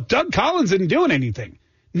 And look, Doug Collins isn't doing anything.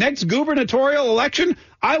 Next gubernatorial election,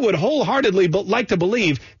 I would wholeheartedly like to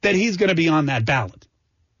believe that he's going to be on that ballot.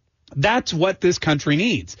 That's what this country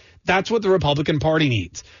needs. That's what the Republican Party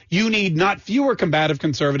needs. You need not fewer combative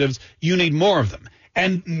conservatives. You need more of them.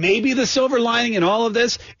 And maybe the silver lining in all of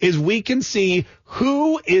this is we can see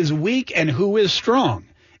who is weak and who is strong.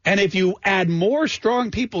 And if you add more strong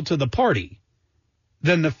people to the party,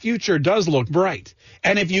 then the future does look bright.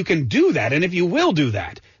 And if you can do that, and if you will do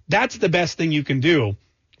that, that's the best thing you can do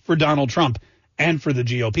for Donald Trump and for the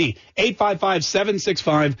GOP.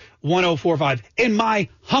 855-765-1045, in my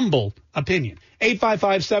humble opinion.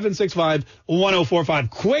 855-765-1045.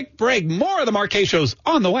 Quick break. More of the Mark Kaye Show's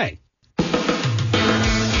on the way.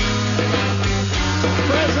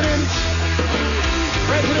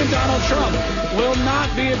 President Donald Trump will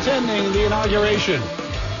not be attending the inauguration.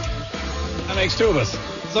 That makes two of us.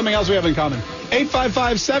 Something else we have in common.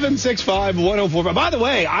 855-765-1045. By the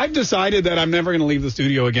way, I've decided that I'm never going to leave the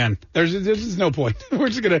studio again. There's just no point. We're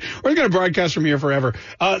going to broadcast from here forever.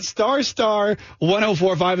 Star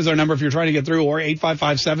 1045 is our number if you're trying to get through, or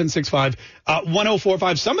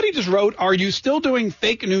 855-765-1045. Somebody just wrote, are you still doing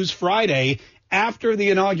Fake News Friday after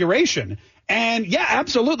the inauguration? And yeah,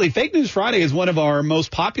 absolutely. Fake News Friday is one of our most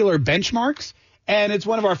popular benchmarks. and it's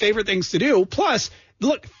one of our favorite things to do. Plus,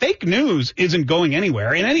 look, fake news isn't going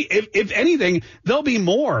anywhere. And if anything, there'll be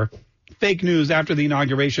more fake news after the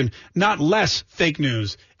inauguration, not less fake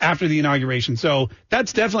news after the inauguration. So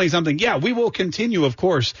that's definitely something. Yeah, we will continue, of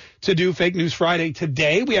course, to do Fake News Friday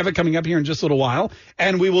today. We have it coming up here in just a little while,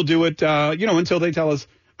 and we will do it, until they tell us,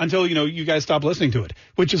 until, you guys stop listening to it,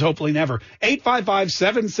 which is hopefully never.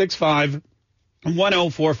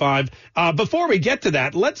 855-765-1045. Before we get to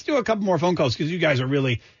that, let's do a couple more phone calls because you guys are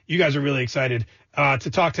really excited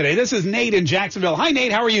to talk today. This is Nate in Jacksonville. Hi,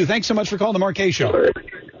 Nate. How are you? Thanks so much for calling the Mark Kaye Show.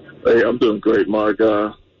 Hey, I'm doing great, Mark.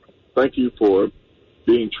 Thank you for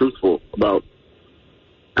being truthful about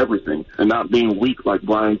everything and not being weak like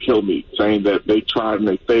Brian Kilmeade, saying that they tried and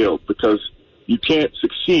they failed, because you can't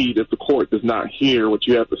succeed if the court does not hear what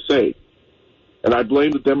you have to say. And I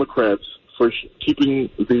blame the Democrats for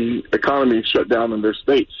keeping the economy shut down in their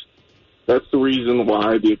states. That's the reason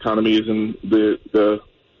why the economy is in the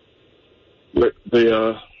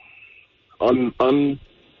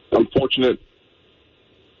unfortunate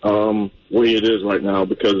way it is right now,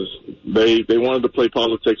 because they wanted to play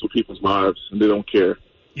politics with people's lives and they don't care.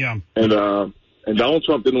 Yeah. And Donald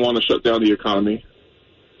Trump didn't want to shut down the economy.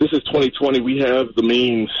 This is 2020. We have the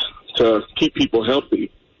means to keep people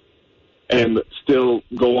healthy and still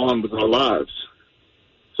go on with our lives.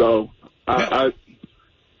 So I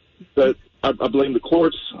blame the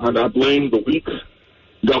courts, and I blame the weak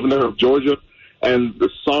governor of Georgia and the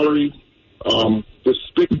sorry,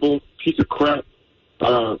 despicable piece of crap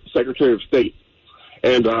Secretary of State,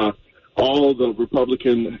 and all the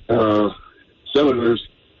Republican senators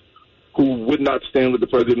who would not stand with the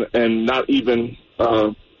president and not even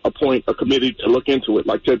appoint a committee to look into it,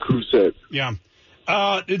 like Ted Cruz said. Yeah.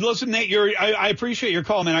 Listen, Nate, I appreciate your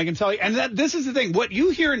call, man. I can tell you, and this is the thing. What you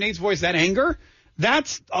hear in Nate's voice, that anger,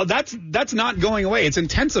 that's not going away. It's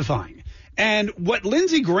intensifying. And what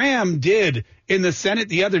Lindsey Graham did in the Senate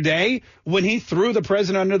the other day when he threw the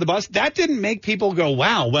president under the bus, that didn't make people go,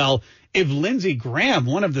 wow, well, if Lindsey Graham,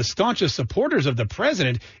 one of the staunchest supporters of the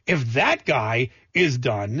president, if that guy is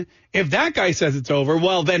done, if that guy says it's over,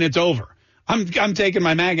 well, then it's over. I'm taking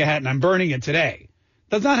my MAGA hat and I'm burning it today.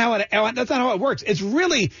 That's not how it works. It's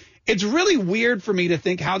really weird for me to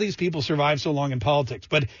think how these people survive so long in politics.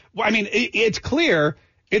 But I mean, it's clear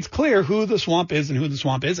who the swamp is and who the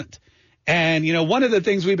swamp isn't. And, one of the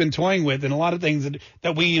things we've been toying with, and a lot of things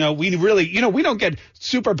that we really, we don't get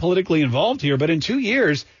super politically involved here, but in 2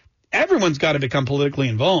 years, everyone's got to become politically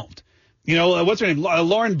involved. What's her name?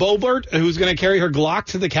 Lauren Boebert, who's going to carry her Glock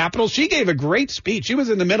to the Capitol. She gave a great speech. She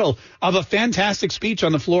was in the middle of a fantastic speech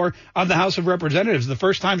on the floor of the House of Representatives, the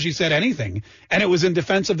first time she said anything. And it was in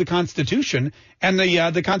defense of the Constitution and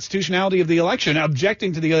the constitutionality of the election,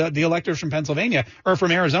 objecting to the electors from Pennsylvania, or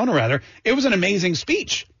from Arizona, rather. It was an amazing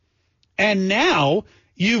speech. And now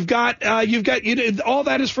you've got all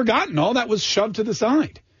that is forgotten. All that was shoved to the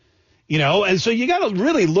side. And so you got to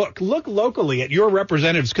really look locally at your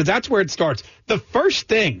representatives, because that's where it starts. The first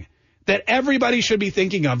thing that everybody should be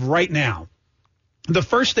thinking of right now, and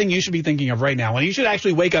you should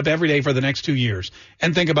actually wake up every day for the next 2 years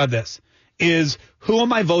and think about this, is who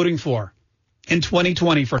am I voting for in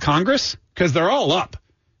 2020 for Congress? Because they're all up.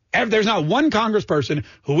 There's not one congressperson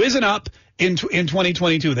who isn't up in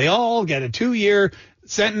 2022. They all get a 2-year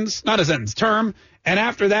term, and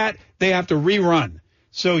after that, they have to rerun.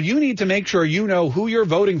 So you need to make sure you know who you're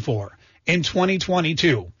voting for in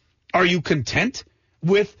 2022. Are you content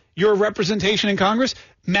with your representation in Congress?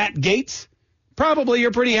 Matt Gaetz, probably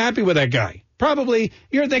you're pretty happy with that guy. Probably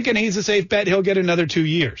you're thinking he's a safe bet. He'll get another 2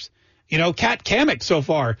 years. Kat Kamik so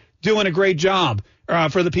far doing a great job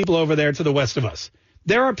for the people over there to the west of us.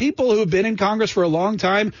 There are people who've been in Congress for a long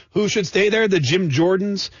time who should stay there. The Jim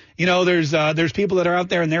Jordans, there's people that are out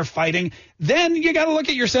there and they're fighting. Then you got to look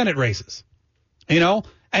at your Senate races.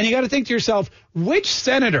 And you got to think to yourself, which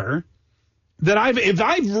senator that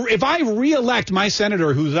if I reelect my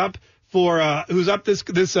senator who's up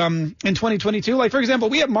this in 2022, like for example,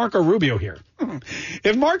 we have Marco Rubio here.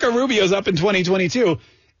 If Marco Rubio's up in 2022,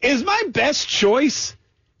 is my best choice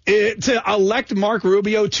to elect Mark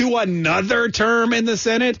Rubio to another term in the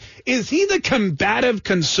Senate? Is he the combative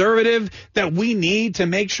conservative that we need to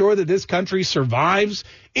make sure that this country survives?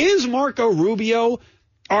 Is Marco Rubio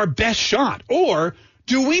our best shot? Or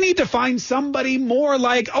do we need to find somebody more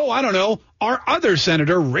like, our other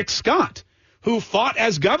senator, Rick Scott, who fought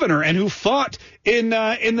as governor and who fought in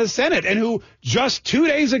the Senate and who just 2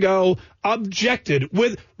 days ago objected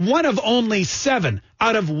with one of only 7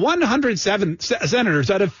 out of 107 senators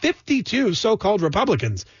out of 52 so-called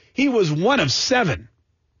Republicans. He was one of 7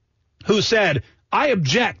 who said, I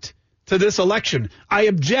object to this election. I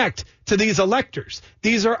object to these electors.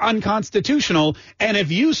 These are unconstitutional. And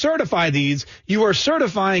if you certify these, you are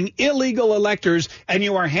certifying illegal electors, and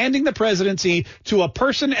you are handing the presidency to a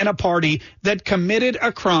person and a party that committed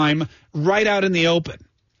a crime right out in the open.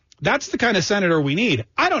 That's the kind of senator we need.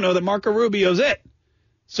 I don't know that Marco Rubio's it.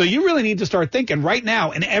 So you really need to start thinking right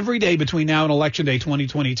now and every day between now and Election Day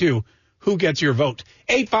 2022, who gets your vote?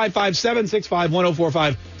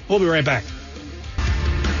 855-765-1045. We'll be right back.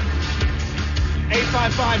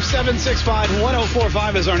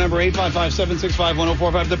 855-765-1045 is our number,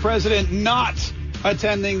 855-765-1045. The president not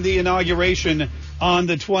attending the inauguration on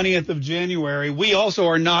the 20th of January. We also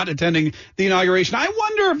are not attending the inauguration. I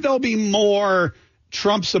wonder if there'll be more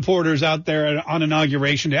Trump supporters out there on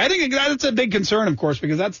Inauguration Day. I think that's a big concern, of course,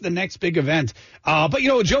 because that's the next big event. But,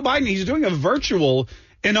 Joe Biden, he's doing a virtual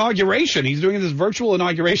inauguration. He's doing this virtual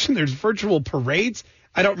inauguration. There's virtual parades.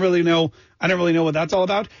 I don't really know what that's all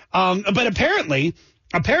about. But apparently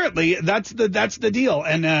that's the deal.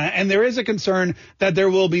 And there is a concern that there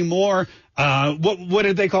will be more, what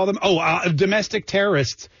did they call them? Domestic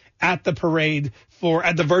terrorists at the parade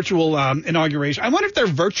at the virtual inauguration. I wonder if they're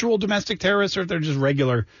virtual domestic terrorists or if they're just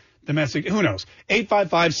regular domestic. Who knows?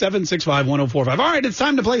 855-765-1045. All right, it's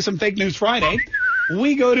time to play some Fake News Friday.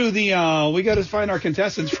 We go to find our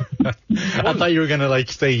contestants. I thought you were gonna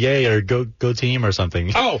say yay or go team or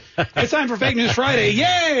something. Oh, it's time for Fake News Friday.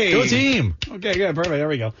 Yay! Go team. Okay, good, perfect. There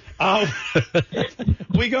we go.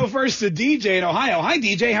 We go first to DJ in Ohio. Hi,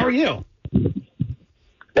 DJ. How are you?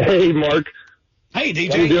 Hey, Mark. Hey,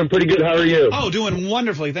 DJ. I'm doing pretty good. How are you? Oh, doing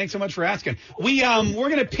wonderfully. Thanks so much for asking. We're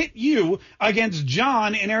gonna pit you against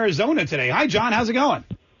John in Arizona today. Hi, John. How's it going?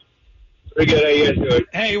 Pretty good. How you guys doing?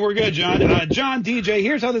 Hey, we're good, John. John, DJ,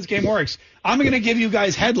 here's how this game works. I'm going to give you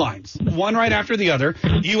guys headlines, one right after the other.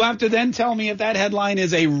 You have to then tell me if that headline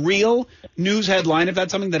is a real news headline, if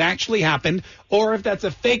that's something that actually happened, or if that's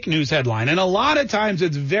a fake news headline. And a lot of times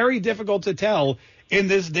it's very difficult to tell in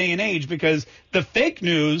this day and age because the fake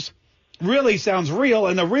news really sounds real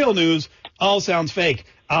and the real news all sounds fake.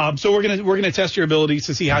 So we're gonna test your abilities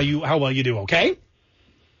to see how well you do. Okay.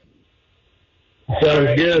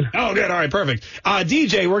 Sounds good. Oh, good. All right, perfect.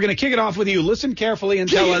 DJ, we're going to kick it off with you. Listen carefully and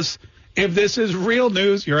tell us if this is real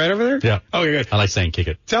news. You right over there? Yeah. Oh, you're good. I like saying kick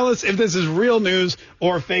it. Tell us if this is real news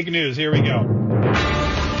or fake news. Here we go.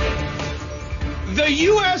 The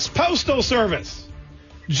U.S. Postal Service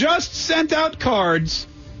just sent out cards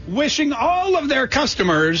wishing all of their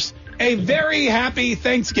customers a very happy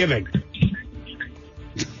Thanksgiving.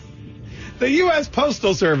 The U.S.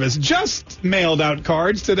 Postal Service just mailed out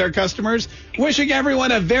cards to their customers wishing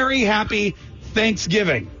everyone a very happy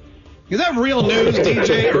Thanksgiving. Is that real news,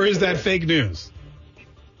 DJ, or is that fake news?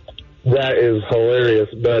 That is hilarious,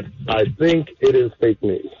 but I think it is fake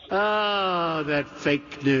news. Oh, that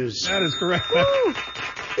fake news. That is correct.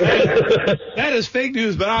 That is fake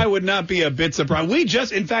news, but I would not be a bit surprised. We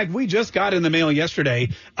just got in the mail yesterday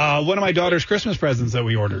one of my daughter's Christmas presents that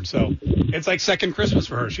we ordered. So it's like second Christmas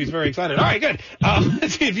for her. She's very excited. All right, good.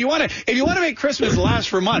 Let's see, if you want to make Christmas last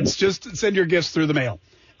for months, just send your gifts through the mail.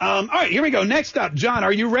 All right, here we go. Next up, John,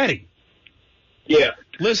 are you ready? Yeah.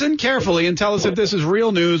 Listen carefully and tell us if this is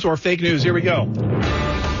real news or fake news. Here we go.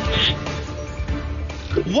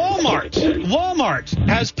 Walmart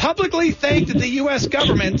has publicly thanked the U.S.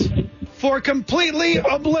 government for completely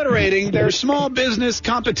obliterating their small business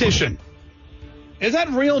competition. Is that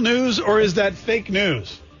real news or is that fake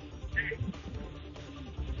news?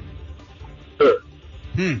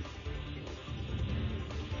 I'm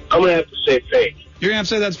going to have to say fake. You're going to have to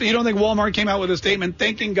say that's fake. You don't think Walmart came out with a statement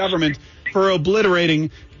thanking government for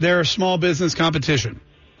obliterating their small business competition?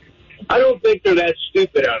 I don't think they're that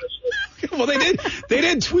stupid, honestly. Well, they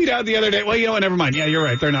did tweet out the other day. Well, you know what? Never mind. Yeah, you're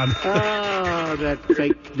right. They're not. Oh, that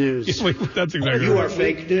fake news. That's exactly You right. are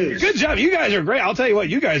fake news. Good job. You guys are great. I'll tell you what.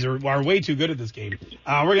 You guys are way too good at this game.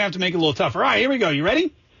 We're going to have to make it a little tougher. All right, here we go. You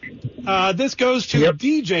ready? This goes to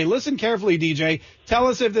DJ. Listen carefully, DJ. Tell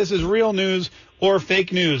us if this is real news or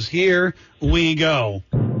fake news. Here we go.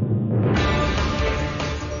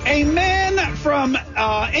 A man from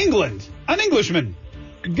England, an Englishman,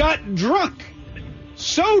 got drunk.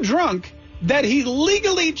 So drunk that he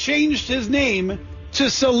legally changed his name to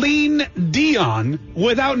Celine Dion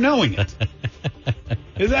without knowing it.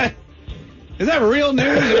 Is that real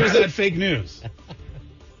news or is that fake news?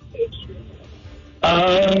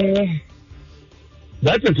 That's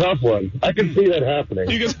a tough one. I can see that happening.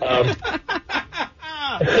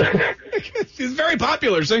 She's a very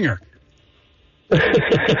popular singer.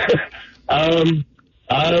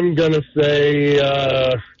 I'm gonna say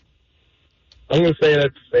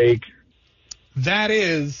that's fake. That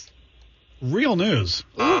is real news.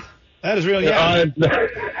 That is real, yeah.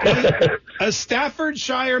 A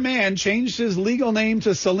Staffordshire man changed his legal name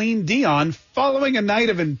to Celine Dion following a night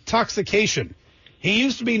of intoxication. He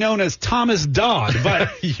used to be known as Thomas Dodd, but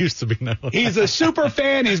he used to be known. He's a super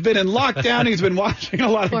fan. He's been in lockdown. He's been watching a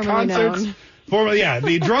lot of concerts. Formerly,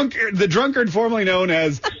 the drunkard formerly known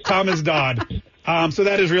as Thomas Dodd. So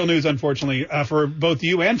that is real news, unfortunately, for both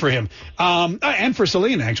you and for him, and for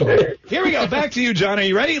Celine, actually. Here we go. Back to you, John. Are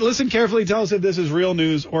you ready? Listen carefully. Tell us if this is real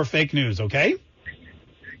news or fake news, okay?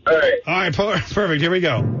 All right. All right, perfect. Here we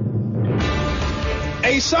go.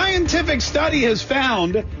 A scientific study has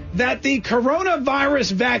found that the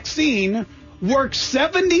coronavirus vaccine works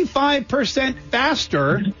 75%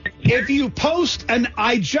 faster if you post an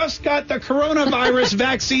I just got the coronavirus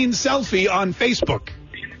vaccine selfie on Facebook.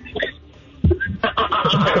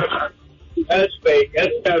 That's fake.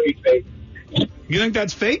 That's gotta be fake. You think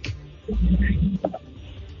that's fake?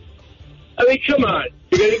 I mean, come on.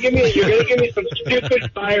 You're gonna give me some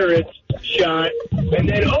stupid virus shot, and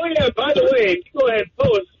then, oh yeah, by the way, if you go ahead and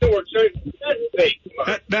post, it works. That's fake.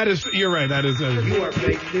 That is, you're right. That is, You are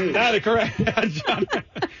fake news. that is correct, John.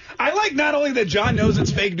 I like not only that John knows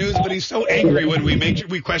it's fake news, but he's so angry when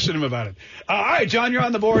we question him about it. All right, John, you're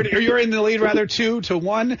on the board, or you're in the lead, rather,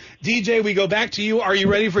 2-1. DJ, we go back to you. Are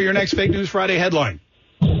you ready for your next Fake News Friday headline?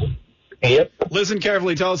 Yep. Listen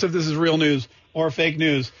carefully. Tell us if this is real news or fake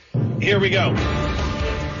news. Here we go.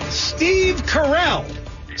 Steve Carell,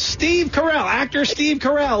 actor Steve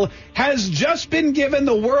Carell, has just been given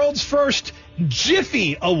the world's first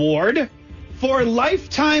Jiffy Award for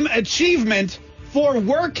Lifetime Achievement for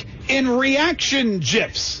work in reaction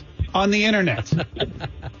GIFs on the internet.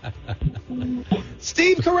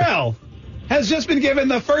 Steve Carell has just been given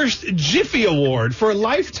the first Jiffy Award for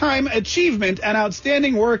Lifetime Achievement and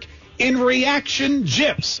Outstanding Work in Reaction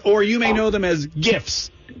GIFs, or you may know them as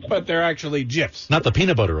GIFs, but they're actually GIFs. Not the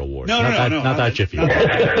Peanut Butter Award. No, not that Jiffy.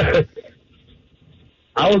 I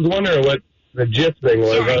was wondering what the GIF thing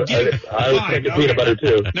was. Sorry, I was thinking peanut butter,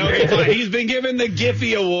 too. No, you're fine. He's been given the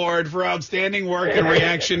Giphy Award for Outstanding Work in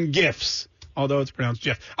Reaction GIFs, although it's pronounced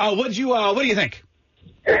GIF. What do you think?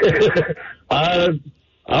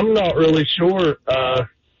 I'm not really sure.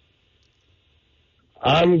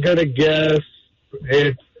 I'm going to guess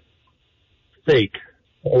it's fake.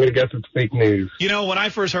 I'm going to guess it's fake news. You know, when I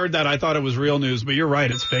first heard that, I thought it was real news, but you're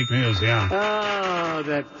right. It's fake news, yeah. Oh,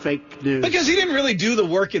 that fake news. Because he didn't really do the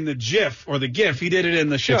work in the GIF or the GIF. He did it in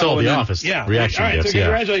the show. It's all The Office. Yeah. Reaction all right, GIFs, so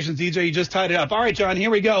congratulations, DJ. You just tied it up. All right, John,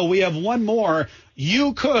 here we go. We have one more.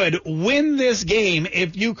 You could win this game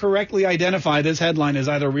if you correctly identify this headline as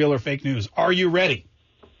either real or fake news. Are you ready?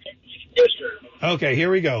 Yes, sir. Okay,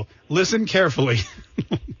 here we go. Listen carefully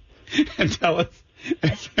and tell us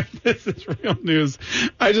if this is real news.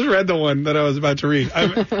 I just read the one that I was about to read.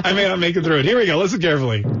 I may not make it through it. Here we go. Listen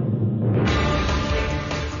carefully.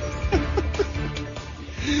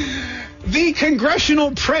 The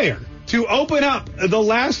congressional prayer to open up the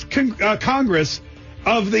last Congress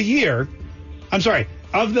of the year. I'm sorry,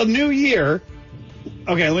 of the new year.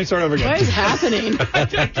 Okay, let me start over again. What is happening?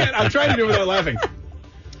 I'm trying to do it without laughing.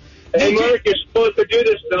 Hey, Mark, you're supposed to do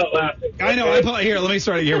this without laughing. I know. Here, let me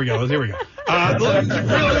start. Here we go. Real news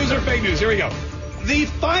or fake news? Here we go. The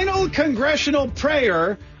final congressional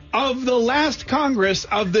prayer of the last Congress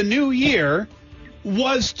of the new year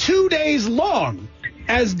was 2 days long,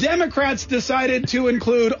 as Democrats decided to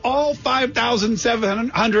include all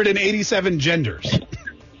 5,787 genders.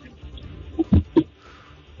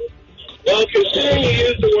 Well, considering you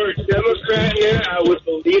used the word Democrat here, I would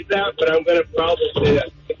believe that, but I'm going to probably say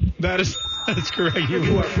that. That's correct.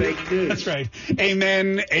 You are fake news. That's right. A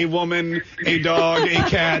man, a woman, a dog, a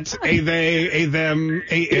cat, a they, a them,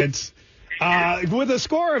 a it. With a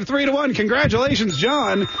score of 3-1, congratulations,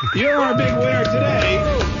 John. You're our big winner today.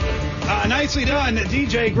 Nicely done,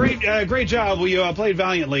 DJ. Great job. You played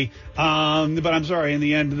valiantly. But I'm sorry. In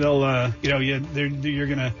the end, they'll, you're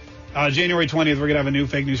gonna. January 20th, we're going to have a new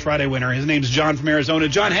Fake News Friday winner. His name's John from Arizona.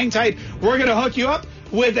 John, hang tight. We're going to hook you up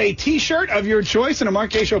with a T-shirt of your choice and a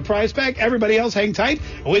Mark K Show prize pack. Everybody else, hang tight.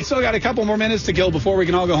 We still got a couple more minutes to kill before we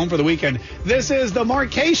can all go home for the weekend. This is the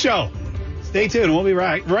Mark K Show. Stay tuned. We'll be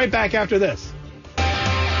right back after this.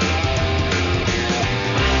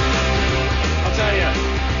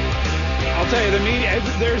 I'll tell you, the media.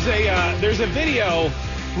 There's a video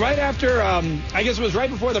right after. I guess it was right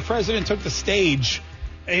before the president took the stage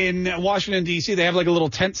in Washington, D.C., they have like a little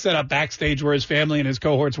tent set up backstage where his family and his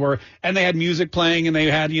cohorts were, and they had music playing, and they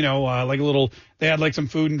had, they had like some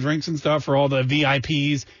food and drinks and stuff for all the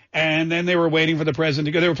VIPs, and then they were waiting for the president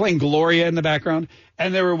to go. They were playing Gloria in the background,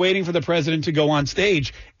 and they were waiting for the president to go on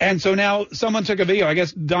stage. And so now someone took a video. I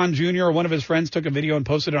guess Don Jr. or one of his friends took a video and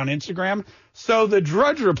posted it on Instagram. So the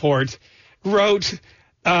Drudge Report wrote,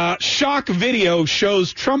 shock video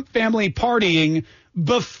shows Trump family partying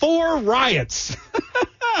before riots.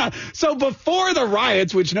 So before the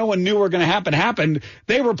riots, which no one knew were going to happened,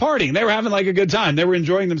 they were partying. They were having like a good time. They were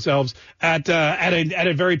enjoying themselves at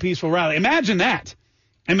a very peaceful rally. Imagine that.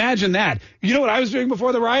 Imagine that. You know what I was doing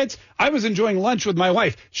before the riots? I was enjoying lunch with my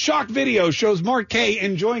wife. Shock video shows Mark Kaye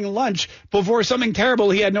enjoying lunch before something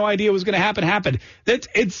terrible he had no idea was going to happened.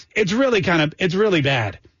 It's really bad.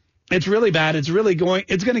 It's really bad. It's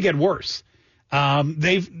going to get worse.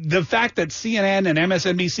 The fact that CNN and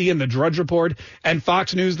MSNBC and the Drudge Report and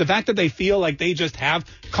Fox News, the fact that they feel like they just have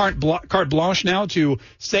carte blanche now to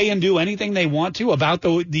say and do anything they want to about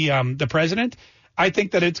the president, I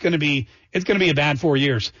think that it's going to be a bad 4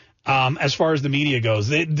 years as far as the media goes.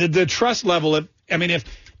 The trust level,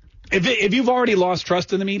 if you've already lost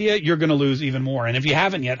trust in the media, you're going to lose even more. And if you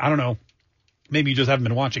haven't yet, I don't know, maybe you just haven't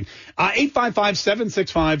been watching.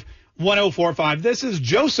 855-765-1045. This is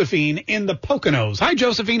Josephine in the Poconos. Hi,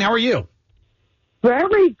 Josephine. How are you?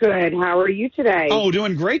 Very good. How are you today? Oh,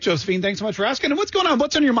 doing great, Josephine. Thanks so much for asking. And what's going on?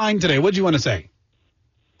 What's on your mind today? What do you want to say?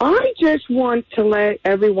 I just want to let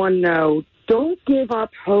everyone know, don't give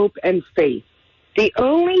up hope and faith. The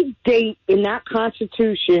only date in that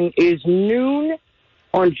Constitution is noon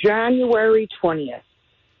on January 20th.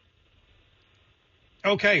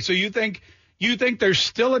 Okay, so you think there's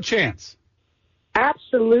still a chance?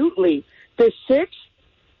 Absolutely. The 6th,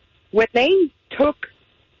 when they took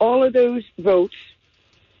all of those votes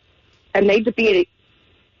and they debated,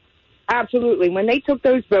 absolutely, when they took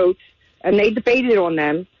those votes and they debated on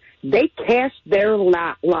them, they cast their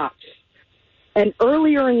lots. And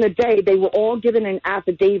earlier in the day, they were all given an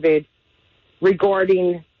affidavit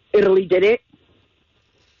regarding Italy did it.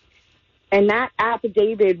 And that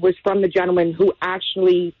affidavit was from the gentleman who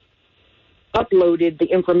actually uploaded the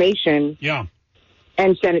information. Yeah.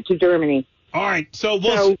 And sent it to Germany. All right. So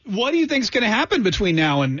what do you think is going to happen between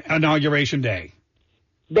now and Inauguration Day?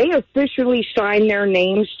 They officially signed their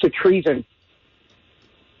names to treason.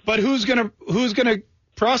 But who's going to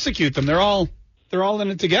prosecute them? They're all in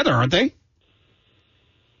it together, aren't they?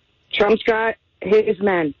 Trump's got his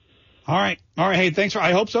men. All right. Hey, thanks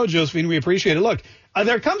I hope so, Josephine. We appreciate it. Look,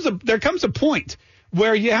 there comes a point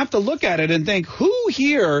where you have to look at it and think, who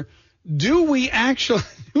here do we actually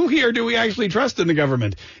trust in the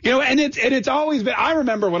government? And it's always been, I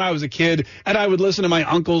remember when I was a kid and I would listen to my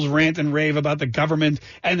uncles rant and rave about the government,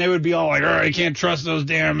 and they would be all like, I can't trust those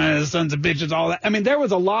damn sons of bitches, all that. I mean, there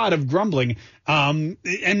was a lot of grumbling. And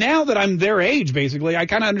now that I'm their age, basically, I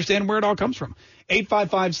kind of understand where it all comes from.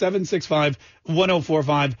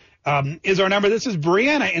 855-765-1045 is our number. This is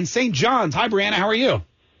Brianna in St. John's. Hi, Brianna. How are you?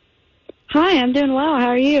 Hi, I'm doing well. How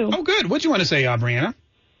are you? Oh, good. What do you want to say, Brianna?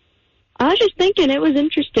 I was just thinking it was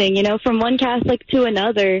interesting, from one Catholic to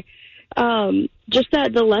another, just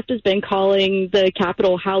that the left has been calling the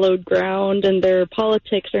Capitol hallowed ground and their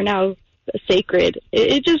politics are now sacred.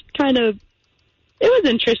 It just it was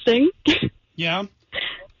interesting. Yeah.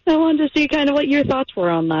 I wanted to see kind of what your thoughts were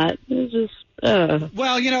on that. It was just,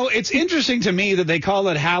 Well, it's interesting to me that they call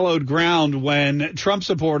it hallowed ground when Trump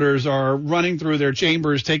supporters are running through their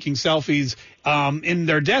chambers taking selfies in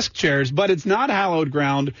their desk chairs, but it's not hallowed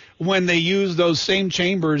ground when they use those same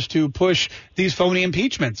chambers to push these phony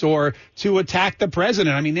impeachments or to attack the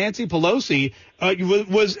president. I mean, Nancy Pelosi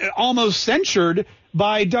was almost censured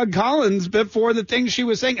by Doug Collins before the things she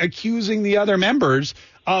was saying, accusing the other members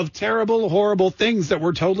of terrible, horrible things that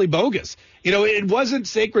were totally bogus. It wasn't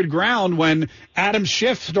sacred ground when Adam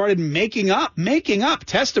Schiff started making up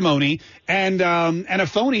testimony and a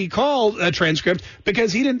phony call transcript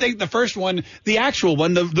because he didn't think the first one, the actual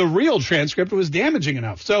one, the real transcript was damaging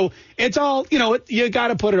enough. So it's all, you got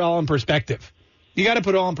to put it all in perspective.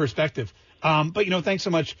 But thanks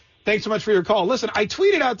so much. Thanks so much for your call. Listen, I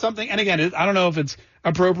tweeted out something, and again, I don't know if it's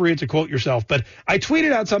appropriate to quote yourself, but I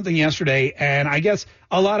tweeted out something yesterday, and I guess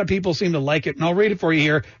a lot of people seem to like it, and I'll read it for you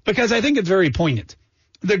here because I think it's very poignant.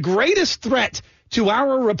 The greatest threat to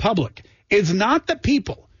our republic is not the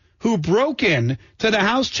people who broke in to the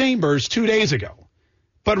House chambers 2 days ago,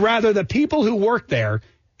 but rather the people who work there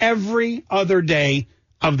every other day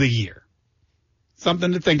of the year.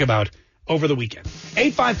 Something to think about over the weekend.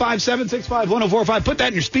 855-765-1045. Put that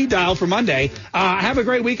in your speed dial for Monday. Have a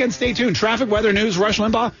great weekend. Stay tuned. Traffic, weather, news, Rush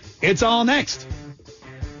Limbaugh. It's all next.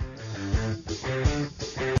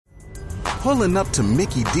 Pulling up to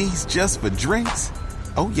Mickey D's just for drinks?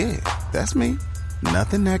 Oh yeah, that's me.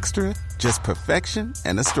 Nothing extra, just perfection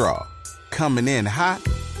and a straw. Coming in hot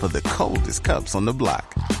for the coldest cups on the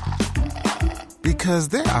block. Because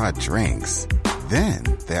there are drinks. Then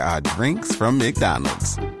there are drinks from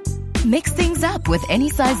McDonald's. Mix things up with any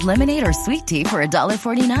size lemonade or sweet tea for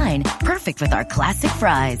 $1.49. Perfect with our classic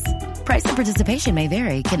fries. Price and participation may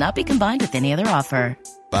vary. Cannot be combined with any other offer.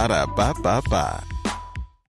 Ba-da-ba-ba-ba.